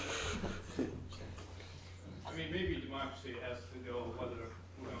 I mean, maybe democracy has to go whether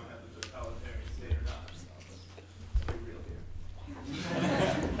we're going to have a totalitarian state or not. So, be real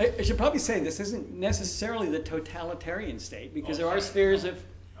here. I should probably say this isn't necessarily the totalitarian state, because there are spheres of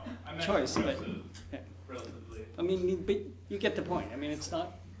choice. But relatively. I mean, but you get the point. I mean, it's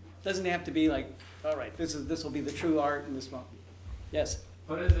not, doesn't have to be like, all right, this will be the true art and this won't. Yes?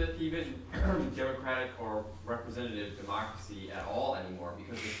 But is it even democratic or representative democracy at all anymore?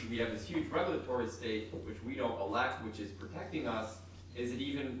 Because if we have this huge regulatory state, which we don't elect, which is protecting us, is it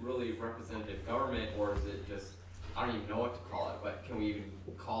even really representative government, or is it just, I don't even know what to call it, but can we even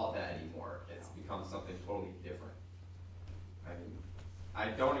call it that anymore? It's become something totally different. I mean, I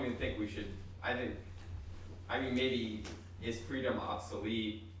don't even think we should, I mean, maybe is freedom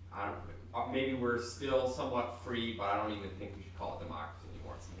obsolete? Maybe we're still somewhat free, but I don't even think we should call it democracy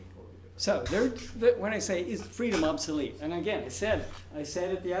anymore. It's something totally different. So when I say is freedom obsolete, and again, I said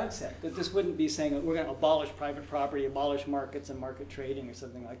at the outset that this wouldn't be saying that we're going to abolish private property, abolish markets and market trading or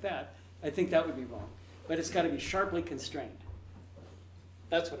something like that. I think that would be wrong. But it's got to be sharply constrained.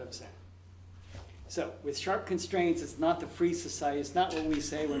 That's what I'm saying. So with sharp constraints, it's not the free society. It's not what we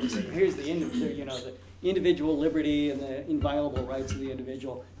say when we say here's the individual liberty and the inviolable rights of the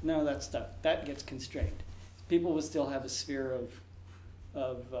individual. None of that stuff. That gets constrained. People will still have a sphere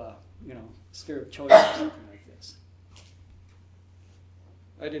of sphere of choice or something like this.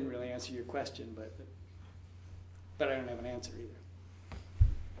 I didn't really answer your question, but I don't have an answer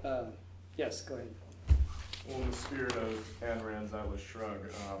either. Yes, go ahead. Well, in the spirit of Ayn Rand's Atlas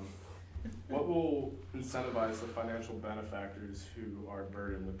Shrugged, what will incentivize the financial benefactors who are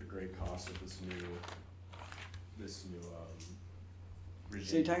burdened with the great cost of this new regime?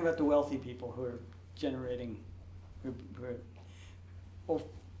 So you're talking about the wealthy people who are generating, well,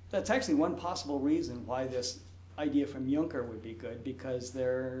 that's actually one possible reason why this idea from Juncker would be good, because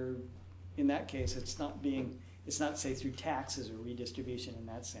they're, in that case, it's not say through taxes or redistribution in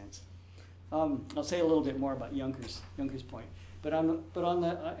that sense. I'll say a little bit more about Juncker's point, but in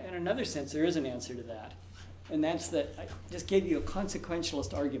another sense, there is an answer to that. And that's that I just gave you a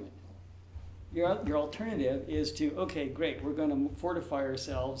consequentialist argument. Your alternative is to, okay, great, we're going to fortify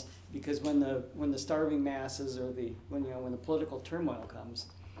ourselves because when the starving masses or when the political turmoil comes,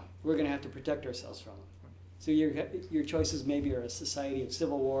 we're going to have to protect ourselves from them. So your choices maybe are a society of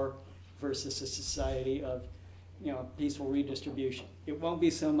civil war versus a society of peaceful redistribution. It won't be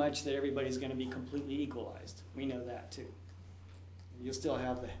so much that everybody's going to be completely equalized. We know that too. You'll still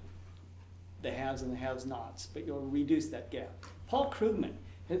have the haves and the have-nots, but you'll reduce that gap. Paul Krugman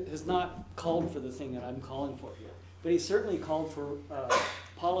has not called for the thing that I'm calling for here, but he certainly called for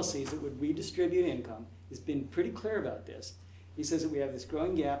policies that would redistribute income. He's been pretty clear about this. He says that we have this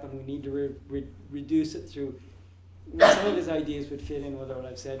growing gap and we need to reduce it through, some of his ideas would fit in with what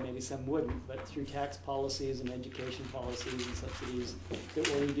I've said, maybe some wouldn't, but through tax policies and education policies and subsidies that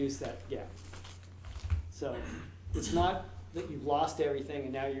will reduce that gap. So it's not that you've lost everything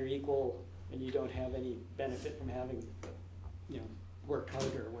and now you're equal and you don't have any benefit from having, worked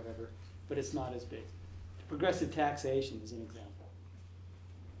harder or whatever, but it's not as big. Progressive taxation is an example.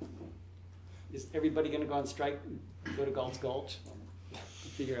 Is everybody going to go on strike, go to Galt's Gulch,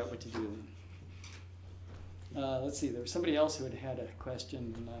 figure out what to do? Let's see, there was somebody else who had a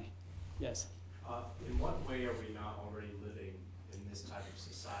question. Yes? In what way are we not already living in this type of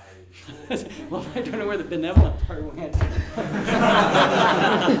society? Well, I don't know where the benevolent part went.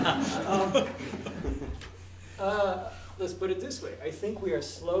 Let's put it this way. I think we are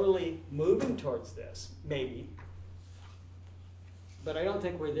slowly moving towards this, maybe. But I don't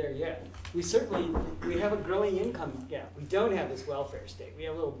think we're there yet. We have a growing income gap. We don't have this welfare state. We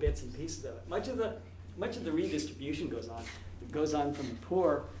have little bits and pieces of it. Much of the redistribution goes on. It goes on from the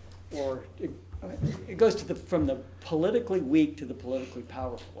poor, or it goes from the politically weak to the politically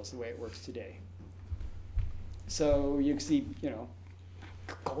powerful is the way it works today. So you see,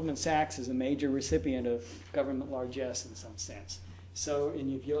 Goldman Sachs is a major recipient of government largesse in some sense. So, and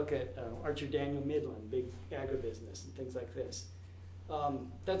if you look at Archer Daniel Midland, big agribusiness and things like this,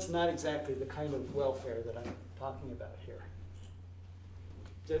 that's not exactly the kind of welfare that I'm talking about here.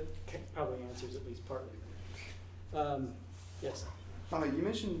 That probably answers at least partly. Yes? You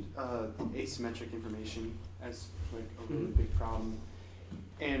mentioned asymmetric information as like a really big problem.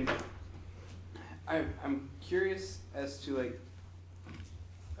 And I'm curious as to like,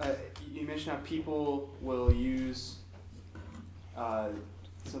 you mentioned how people will use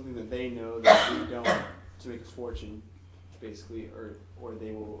something that they know that we don't to make a fortune, basically, or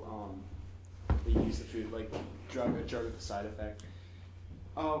they will they use the food like a drug with a side effect.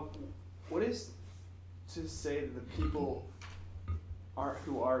 What is to say that the people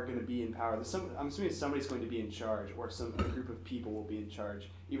who are going to be in power? I'm assuming somebody's going to be in charge, or a group of people will be in charge.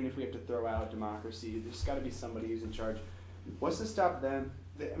 Even if we have to throw out democracy, there's got to be somebody who's in charge. What's to stop them?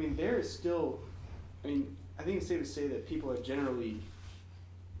 I mean, there is still. I mean, I think it's safe to say that people are generally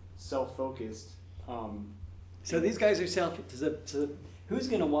self-focused. So these guys are so who's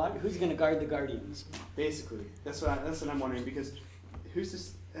going to guard the guardians? Basically, that's what I'm wondering, because who's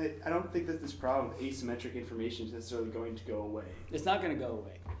this? I don't think that this problem of asymmetric information is necessarily going to go away. It's not going to go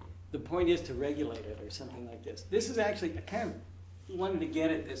away. The point is to regulate it or something like this. This is actually, I kind of wanted to get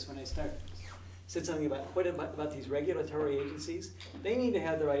at this when I said something about these regulatory agencies. They need to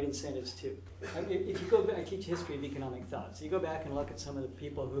have the right incentives too. I mean, if you go back, I teach history of economic thought. So you go back and look at some of the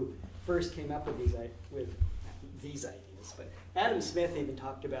people who first came up with these ideas. But Adam Smith even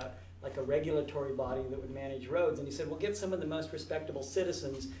talked about like a regulatory body that would manage roads. And he said, we'll get some of the most respectable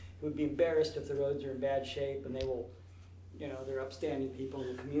citizens who would be embarrassed if the roads are in bad shape, and they will, they're upstanding people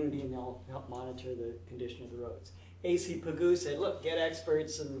in the community, and they'll help monitor the condition of the roads. A.C. Pagoo said, look, get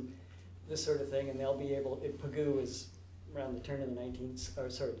experts and this sort of thing, and they'll be able, Pagoo was around the turn of the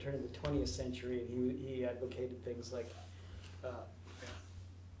 20th century, and he advocated things like,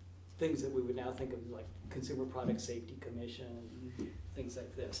 things that we would now think of like Consumer Product Safety Commission, and things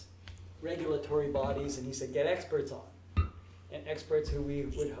like this. Regulatory bodies, and he said, get experts on. And experts who we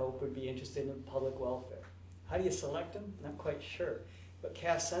would hope would be interested in public welfare. How do you select them? Not quite sure. But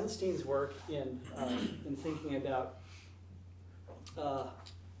Cass Sunstein's work in thinking about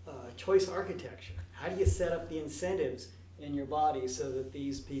choice architecture. How do you set up the incentives in your body so that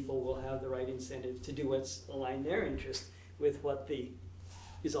these people will have the right incentive to do what's aligned their interest with what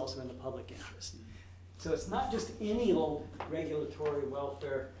is also in the public interest? So it's not just any old regulatory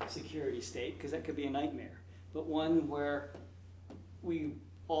welfare security state, because that could be a nightmare, but one where we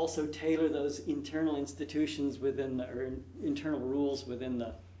also tailor those internal institutions or internal rules within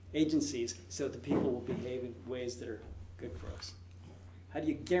the agencies so that the people will behave in ways that are good for us. How do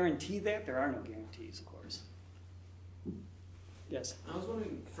you guarantee that? There are no guarantees, of course. Yes? I was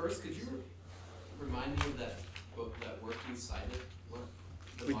wondering, first, could you remind me of that book, that work you cited, what,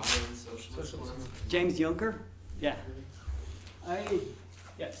 the modern socialist one? James Juncker? Yeah.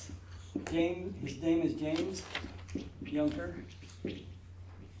 Yes. His name is James Juncker.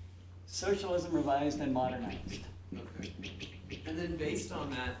 Socialism Revised and Modernized. Okay. And then based on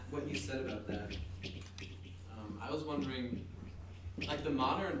that, what you said about that, I was wondering, like the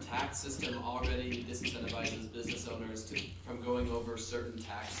modern tax system already disincentivizes business owners from going over certain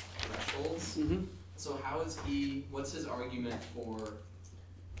tax thresholds. Mm-hmm. So what's his argument for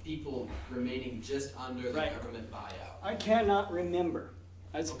people remaining just under the government buyout? I cannot remember.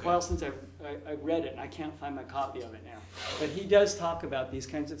 It's a while since I read it, and I can't find my copy of it now. But he does talk about these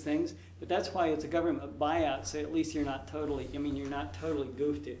kinds of things. But that's why it's a government buyout, so at least you're not totally, you're not totally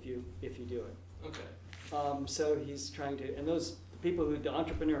goofed if you do it. Okay. So he's trying to, and those people the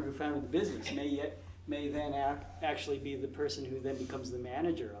entrepreneur who founded the business may then actually be the person who then becomes the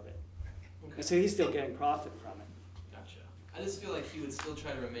manager of it. Okay. And so he's still getting profit from it. Gotcha. I just feel like he would still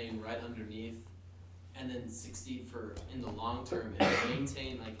try to remain right underneath and then succeed in the long term and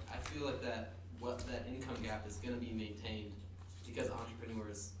maintain, like, I feel like that income gap is going to be maintained because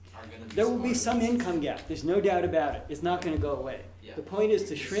entrepreneurs are going to be There will be smart. some income gap. There's no doubt about it. It's not going to go away. Yeah. The point is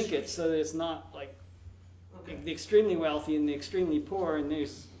to shrink it so that it's not like the extremely wealthy and the extremely poor, and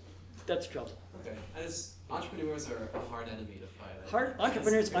that's trouble. Okay. Entrepreneurs are a hard enemy to fight.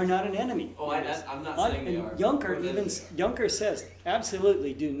 Entrepreneurs are not an enemy. Oh, I'm not saying they are. Juncker says,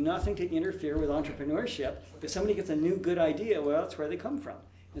 absolutely, do nothing to interfere with entrepreneurship. If somebody gets a new good idea, well, that's where they come from.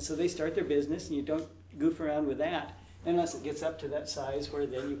 And so they start their business, and you don't goof around with that unless it gets up to that size where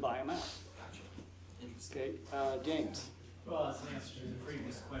then you buy them out. Gotcha. Okay, James. Well, as an answer to the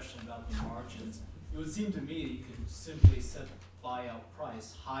previous question about the margins, it would seem to me that you could simply set the buyout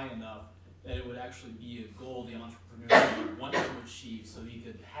price high enough that it would actually be a goal the entrepreneur would want to achieve, so he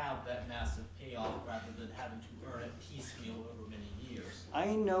could have that massive payoff rather than having to earn it piecemeal over many years. I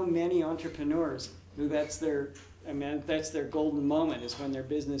know many entrepreneurs who that's their golden moment, is when their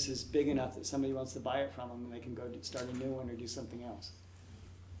business is big enough that somebody wants to buy it from them and they can go start a new one or do something else.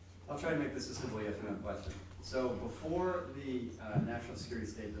 I'll try to make this a simple yes or no question. So before the national security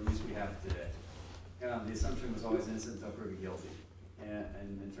state, at least we have today, the assumption was always innocent until proven guilty.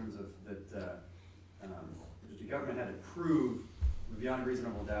 And in terms of that the government had to prove beyond a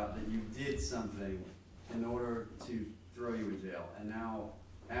reasonable doubt that you did something in order to throw you in jail. And now,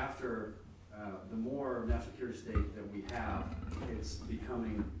 after the more national security state that we have, it's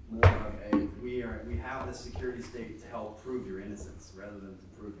becoming more of a, we have the security state to help prove your innocence rather than to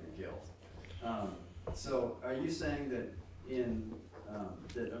prove your guilt. So are you saying that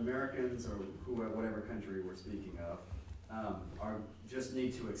that Americans, or whatever country we're speaking of, just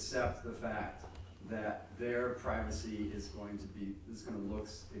need to accept the fact that their privacy is going to look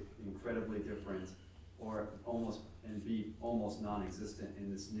incredibly different, or be almost non-existent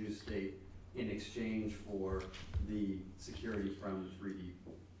in this new state in exchange for the security from 3D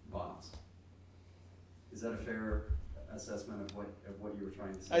bombs? Is that a fair assessment of what you were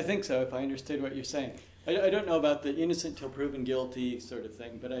trying to say? I think so, if I understood what you're saying. I don't know about the innocent till proven guilty sort of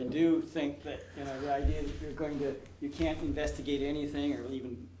thing, but I do think that the idea that you can't investigate anything or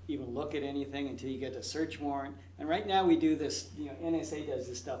even look at anything until you get a search warrant. And right now we do this, NSA does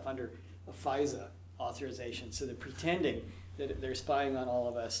this stuff under a FISA authorization, so they're pretending that they're spying on all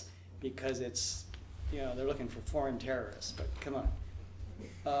of us because it's, they're looking for foreign terrorists, but come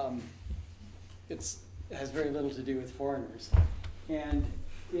on. It has very little to do with foreigners. And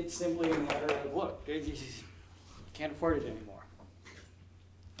it's simply a matter of, look, you can't afford it anymore.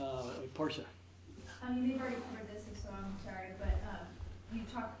 Portia. You've already covered this, so I'm sorry, but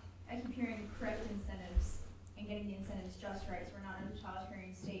I keep hearing correct incentives and getting the incentives just right, so we're not in a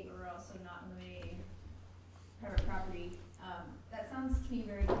totalitarian state, but we're also not eliminating private property. That sounds to me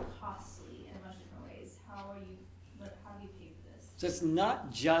very costly in a bunch of different ways. How do you pay for this? So it's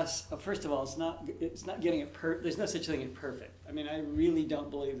not just, first of all, it's not getting it there's no such thing as perfect. I really don't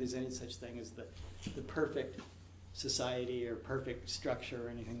believe there's any such thing as the perfect society or perfect structure or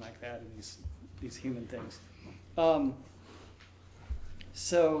anything like that in these human things.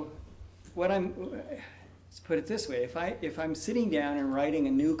 So let's put it this way, if I'm sitting down and writing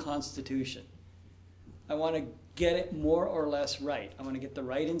a new constitution, I want to get it more or less right. I want to get the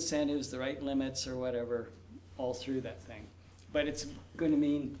right incentives, the right limits or whatever, all through that thing. But it's going to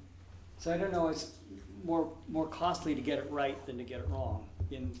mean, so I don't know, it's more costly to get it right than to get it wrong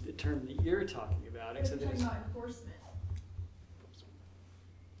in the term that you're talking about. You're talking about enforcement.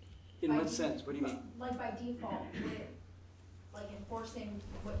 In what sense? What do you mean? Like by default, like enforcing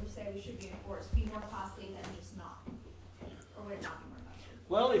what you say we should be enforced, be more costly than just not? Or would it not be more costly?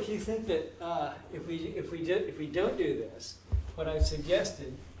 Well, if you think that if we don't do this, what I've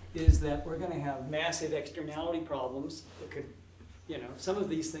suggested is that we're going to have massive externality problems that could, you know, some of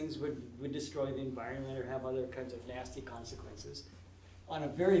these things would destroy the environment or have other kinds of nasty consequences on a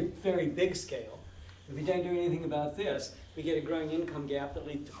very, very big scale. If we don't do anything about this, we get a growing income gap that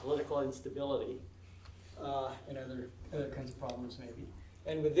leads to political instability and other kinds of problems maybe.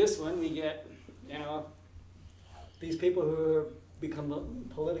 And with this one, we get, you know, these people who become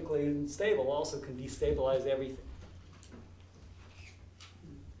politically unstable also can destabilize everything.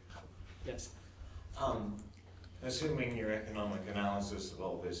 Yes? Assuming your economic analysis of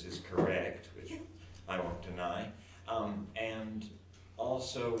all this is correct, which I won't deny, and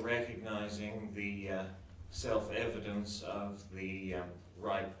also recognizing the self-evidence of the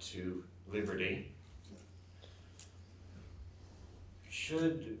right to liberty,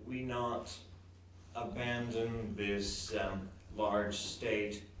 should we not abandon this large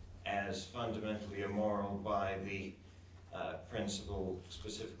state as fundamentally immoral by the principle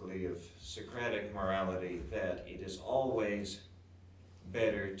specifically of Socratic morality, that it is always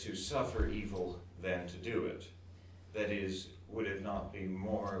better to suffer evil than to do it? That is, would it not be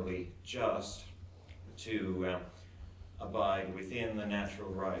morally just to abide within the natural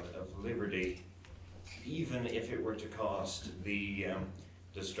right of liberty, even if it were to cost the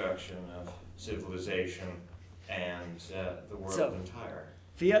destruction of civilization and the world entire?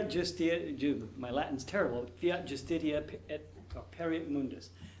 Fiat justitia, my Latin's terrible, fiat justitia et periit mundus.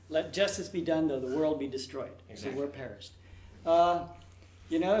 Let justice be done, though the world be destroyed. Exactly. So we're perished.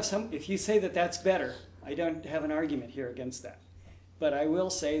 You know, if you say that that's better, I don't have an argument here against that. But I will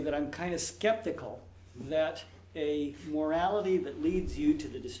say that I'm kind of skeptical that a morality that leads you to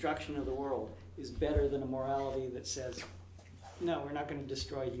the destruction of the world is better than a morality that says, no, we're not going to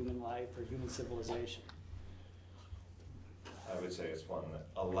destroy human life or human civilization. I would say it's one that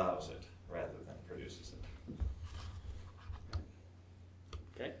allows it rather than produces it.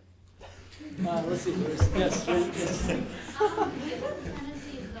 Okay. Let's see. Yes. The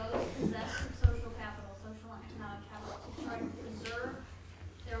tendency of those possessed of social capital, social and economic capital, to try to preserve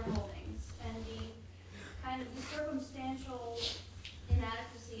their holdings, and the circumstantial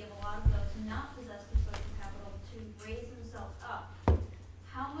inadequacy of a lot of those not possessed of social capital to raise themselves up.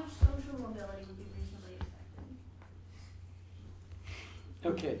 How much social mobility would be reasonably expected?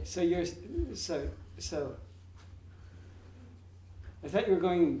 Okay, so you're so. I thought you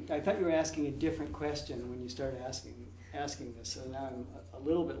were asking a different question when you started asking this. So now I'm a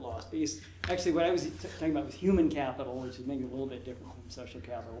little bit lost. But actually, what I was talking about was human capital, which is maybe a little bit different from social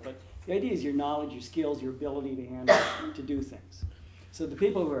capital. But the idea is your knowledge, your skills, your ability to handle, to do things. So the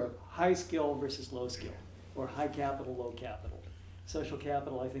people who are high skill versus low skill, or high capital, low capital. Social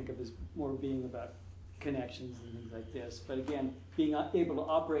capital, I think of as more being about connections and things like this. But again, being able to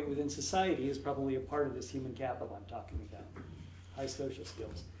operate within society is probably a part of this human capital I'm talking about. High social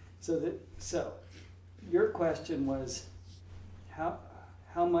skills. So your question was how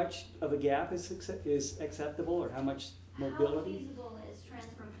much of a gap is acceptable, or how much mobility? How feasible is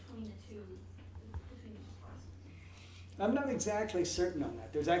transfer between the two parts? I'm not exactly certain on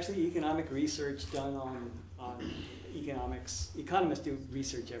that. There's actually economic research done on economics. Economists do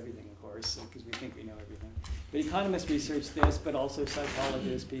research everything, of course, because we think we know everything. But economists research this, but also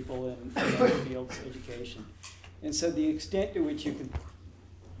psychologists, people in other fields, education. And so the extent to which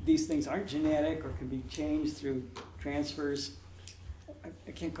these things aren't genetic or can be changed through transfers,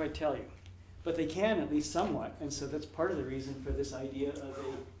 I can't quite tell you. But they can, at least somewhat. And so that's part of the reason for this idea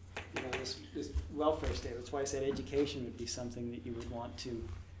of this welfare state. That's why I said education would be something that you would want to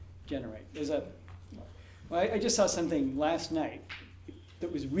generate. I just saw something last night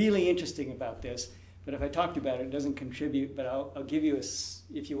that was really interesting about this. But if I talked about it, it doesn't contribute. But I'll give you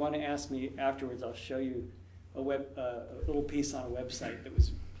if you want to ask me afterwards, I'll show you a little piece on a website that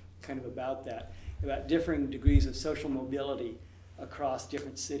was kind of about that, about differing degrees of social mobility across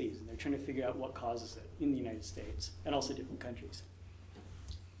different cities. And they're trying to figure out what causes it in the United States and also different countries.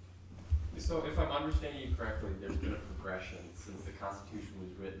 So if I'm understanding you correctly, there's been a progression since the Constitution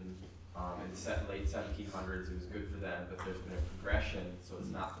was written in the late 1700s. It was good for them, but there's been a progression, so it's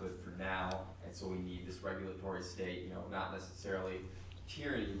not good for now. And so we need this regulatory state, not necessarily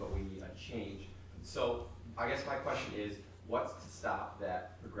tyranny, but we need a change. So I guess my question is, what's to stop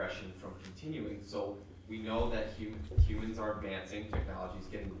that progression from continuing? So we know that humans are advancing, technology is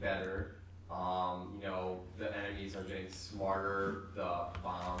getting better, the enemies are getting smarter, the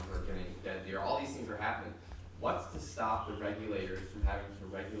bombs are getting deadlier, all these things are happening. What's to stop the regulators from having to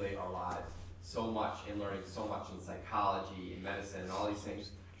regulate our lives so much and learning so much in psychology and medicine and all these things,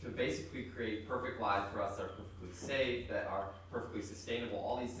 to basically create perfect lives for us that are perfectly safe, that are perfectly sustainable,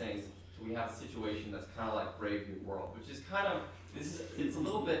 all these things. So we have a situation that's kind of like Brave New World, which is kind of, it's a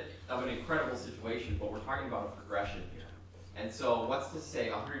little bit of an incredible situation, but we're talking about a progression here. And so what's to say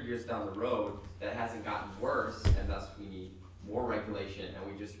 100 years down the road that it hasn't gotten worse, and thus we need more regulation, and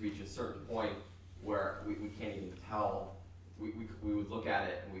we just reach a certain point where we can't even tell, we would look at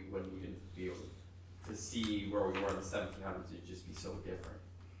it and we wouldn't even be able to see where we were in the 1700s. It'd just be so different.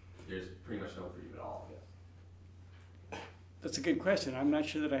 There's pretty much no freedom at all, I guess. That's a good question. I'm not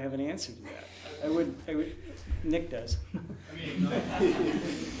sure that I have an answer to that. I would, Nick does. I mean,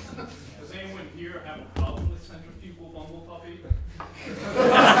 does anyone here have a problem with centrifugal bumble puppy?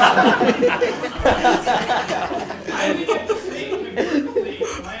 I mean, if the state can perfectly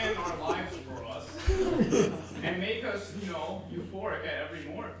plan our lives for us and make us, you know, euphoric at every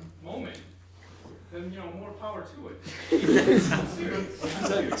moment, then, you know, more power to it.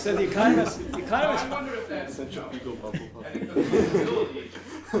 So the economists. I wonder if that's centrifugal bubble I think the possibility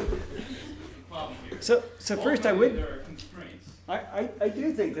problem here. So first I would. There are constraints. I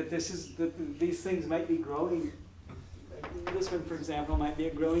do think that these things might be growing. This one, for example, might be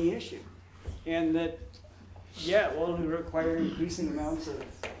a growing issue, and that it will require increasing amounts of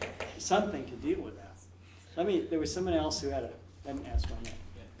something to deal with that. There was someone else who had an ask on that.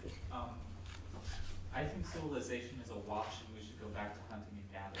 I think civilization is a wash, and we should go back to hunting and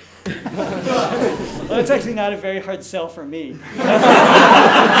gathering. Well, that's actually not a very hard sell for me.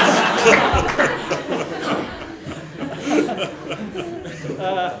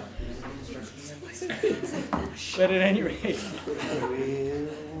 But at any rate.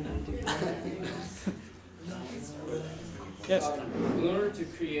 Yes? In order to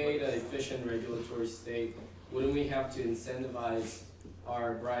create an efficient regulatory state, wouldn't we have to incentivize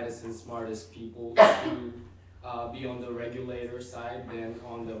our brightest and smartest people to be on the regulator side than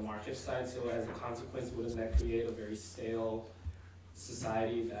on the market side? So as a consequence, wouldn't that create a very stale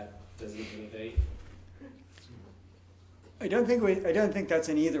society that doesn't innovate? I don't think that's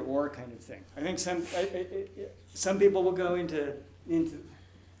an either or kind of thing. I think some people will go into.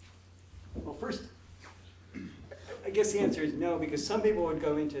 Well, first, I guess the answer is no, because some people would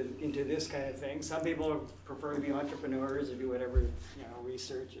go into this kind of thing. Some people prefer to be entrepreneurs or do whatever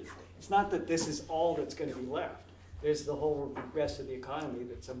research. It's not that this is all that's going to be left. There's the whole rest of the economy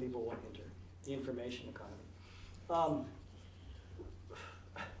that some people want to enter, the information economy.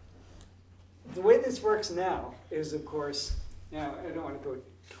 The way this works now is, of course, now I don't want to go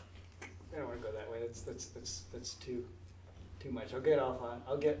that way. That's too much.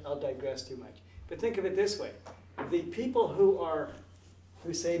 I'll digress too much. But think of it this way: the people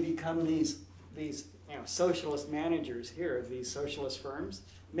who say become these socialist managers here of these socialist firms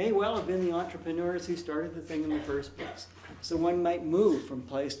may well have been the entrepreneurs who started the thing in the first place. So one might move from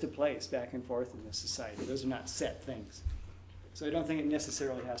place to place, back and forth in this society. Those are not set things. So I don't think it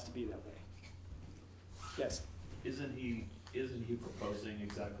necessarily has to be that way. Yes? Isn't he proposing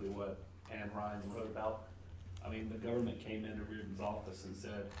exactly what Anne Ryan wrote about? I mean, the government came into Reardon's office and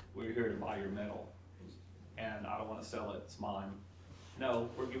said, "We're here to buy your metal, and I don't want to sell it, it's mine." No,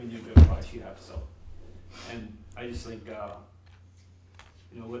 we're giving you a good price, you have to sell it. And I just think,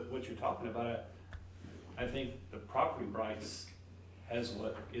 what you're talking about, I think the property rights is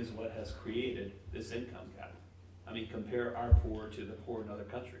what has created this income gap. I mean, compare our poor to the poor in other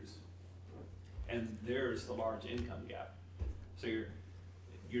countries, and there's the large income gap. So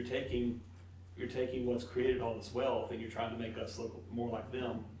you're taking what's created all this wealth, and you're trying to make us look more like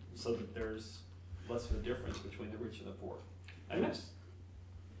them, so that there's less of a difference between the rich and the poor. And that's.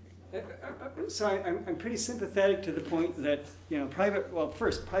 So I'm pretty sympathetic to the point that private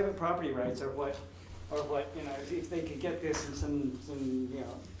property rights are what if they could get this in some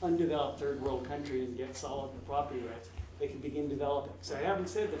undeveloped third world country and get solid property rights, they can begin developing. So I haven't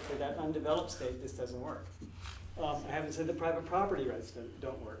said that for that undeveloped state this doesn't work. I haven't said that private property rights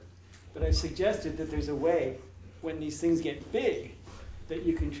don't work, but I've suggested that there's a way when these things get big that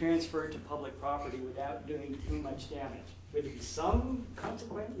you can transfer it to public property without doing too much damage. Will there be some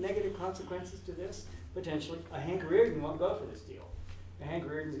negative consequences to this? Potentially. A Hank Reardon won't go for this deal. Hank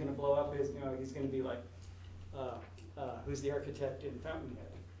Reardon's going to blow up his, he's going to be like, who's the architect in Fountainhead?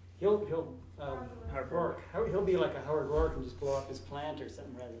 Howard Rourke. He'll be like a Howard Rourke and just blow up his plant or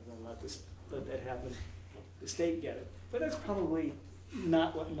something rather than let that happen. The state get it. But that's probably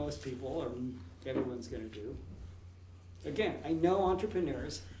not what most people or everyone's going to do. Again, I know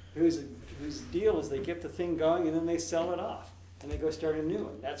entrepreneurs whose deal is they get the thing going and then they sell it off and they go start a new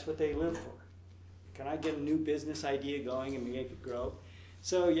one. That's what they live for. Can I get a new business idea going and make it grow?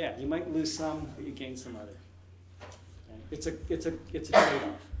 So yeah, you might lose some, but you gain some other. Okay. It's a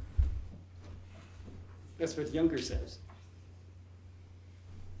trade-off. That's what Younger says.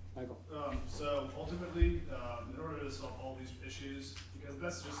 Michael. So ultimately, in order to solve all these issues, because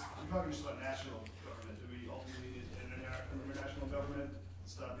that's just, we're talking just about national government. Do we ultimately need international government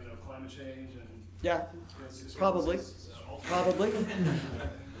to stop, climate change and? Yeah, probably. Probably.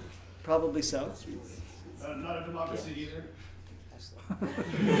 Probably so. Not a democracy either.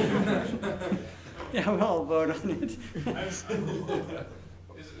 Yeah, we'll all vote on it. Is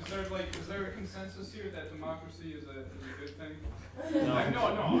there a consensus here that democracy is a good thing? No.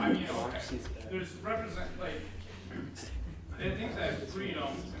 Okay. There's they think that freedom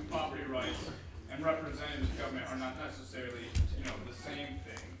and property rights and representative government are not necessarily, the same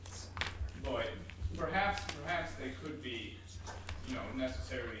thing. But perhaps they could be,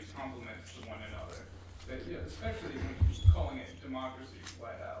 necessarily complements to one another. Especially when you're calling it democracy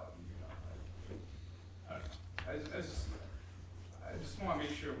flat out. I don't know. I just want to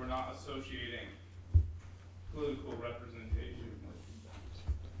make sure we're not associating political representation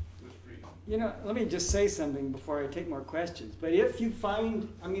with freedom. Let me just say something before I take more questions. But if you find,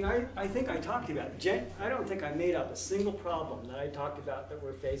 I think I talked about it. I don't think I made up a single problem that I talked about that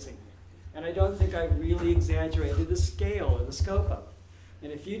we're facing. And I don't think I really exaggerated the scale or the scope of it.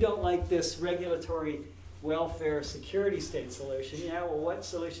 And if you don't like this regulatory welfare security state solution, well, what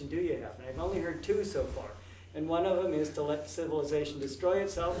solution do you have? And I've only heard two so far. And one of them is to let civilization destroy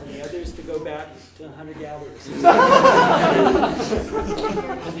itself, and the other is to go back to the hunter-gatherers.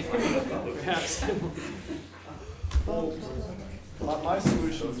 Perhaps. Well, my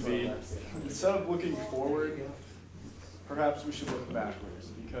solution would be, instead of looking forward, perhaps we should look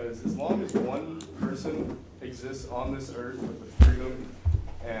backwards. Because as long as one person exists on this earth with the freedom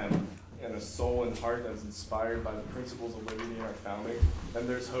and a soul and heart that's inspired by the principles of liberty in our founding, then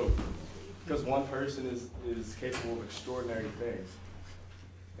there's hope. Because one person is capable of extraordinary things.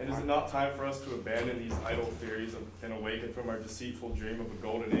 And is it not time for us to abandon these idle theories and awaken from our deceitful dream of a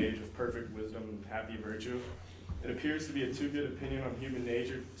golden age of perfect wisdom and happy virtue? It appears to be a too good opinion on human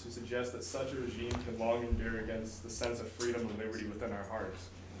nature to suggest that such a regime can long endure against the sense of freedom and liberty within our hearts.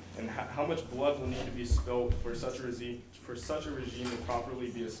 And how much blood will need to be spilled for such a regime to properly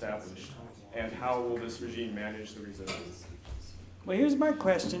be established? And how will this regime manage the resistance? Well, here's my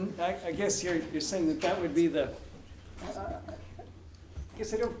question. I guess you're saying that would be the. I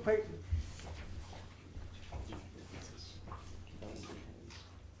guess I don't quite.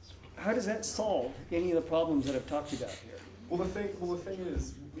 How does that solve any of the problems that I've talked about here? Well, the thing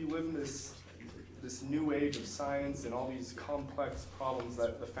is, we live in this new age of science and all these complex problems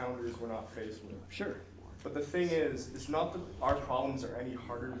that the founders were not faced with. Sure. But the thing is, it's not that our problems are any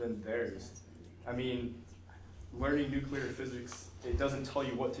harder than theirs. I mean, learning nuclear physics, it doesn't tell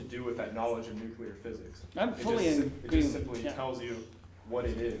you what to do with that knowledge of nuclear physics. It just simply tells you what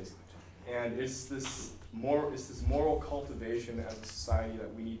it is. And it's this moral cultivation as a society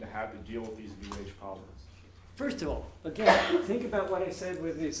that we need to have to deal with these new age problems. First of all, again, think about what I said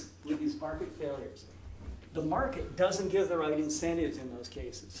with these market failures. The market doesn't give the right incentives in those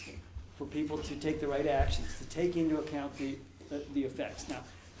cases for people to take the right actions, to take into account the effects. Now,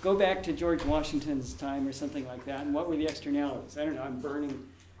 go back to George Washington's time or something like that, and what were the externalities? I don't know, I'm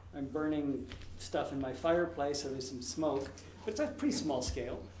burning stuff in my fireplace, so there's some smoke, but it's a pretty small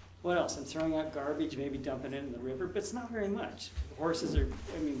scale. What else? I'm throwing out garbage, maybe dumping it in the river, but it's not very much. Horses are,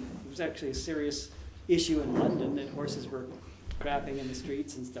 it was actually a serious issue in London that horses were crapping in the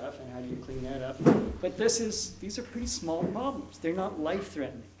streets and stuff, and how do you clean that up? But these are pretty small problems. They're not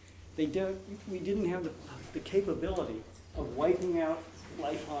life-threatening. We didn't have the capability of wiping out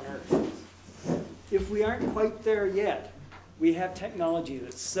life on Earth. If we aren't quite there yet, we have technology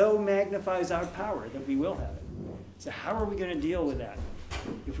that so magnifies our power that we will have it. So how are we going to deal with that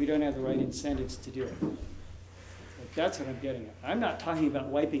if we don't have the right incentives to do it? That's what I'm getting at. I'm not talking about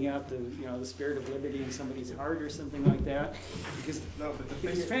wiping out the spirit of liberty in somebody's heart or something like that, because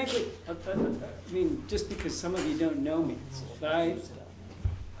frankly, just because some of you don't know me, but I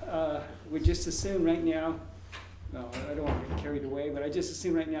would just assume right now. No, I don't want to get carried away, but I just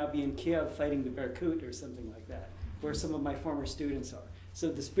assume right now be in Kiev fighting the Berkut or something like that, where some of my former students are. So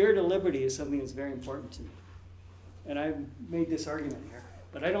the spirit of liberty is something that's very important to me. And I've made this argument here.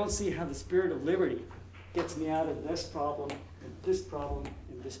 But I don't see how the spirit of liberty gets me out of this problem, and this problem,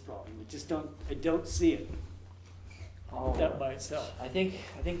 and this problem. I don't see it that by itself. I think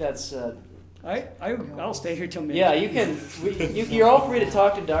that's... I'll stay here till midnight. Yeah, you can. You're all free to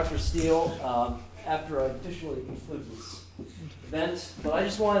talk to Dr. Steele after I officially conclude this event, but I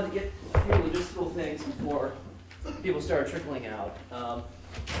just wanted to get a few logistical things before people start trickling out.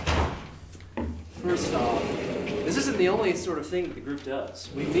 First off, this isn't the only sort of thing that the group does.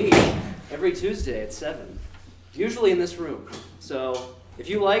 We meet every Tuesday at 7, usually in this room. So if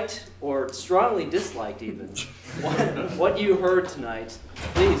you liked or strongly disliked even what you heard tonight,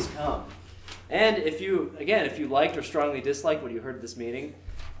 please come. And if you liked or strongly disliked what you heard at this meeting,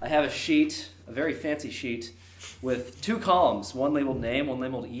 I have a sheet, a very fancy sheet, with 2 columns, one labeled name, one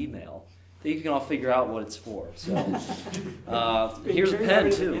labeled email. I think you can all figure out what it's for. So here's a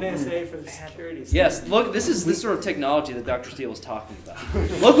pen too. NSA for the security. Yes, look, this is the sort of technology that Dr. Steele was talking about.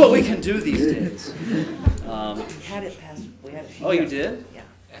 Look what we can do these days. We had it passed. We had it. Oh, you did? Yeah.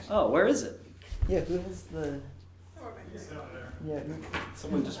 Oh, where is it? Yeah, who has the? Yeah.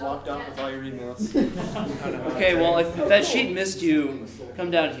 Someone just walked out with all your emails. Okay, well, if that sheet missed you,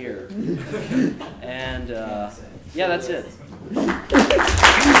 come down here. And yeah, that's it.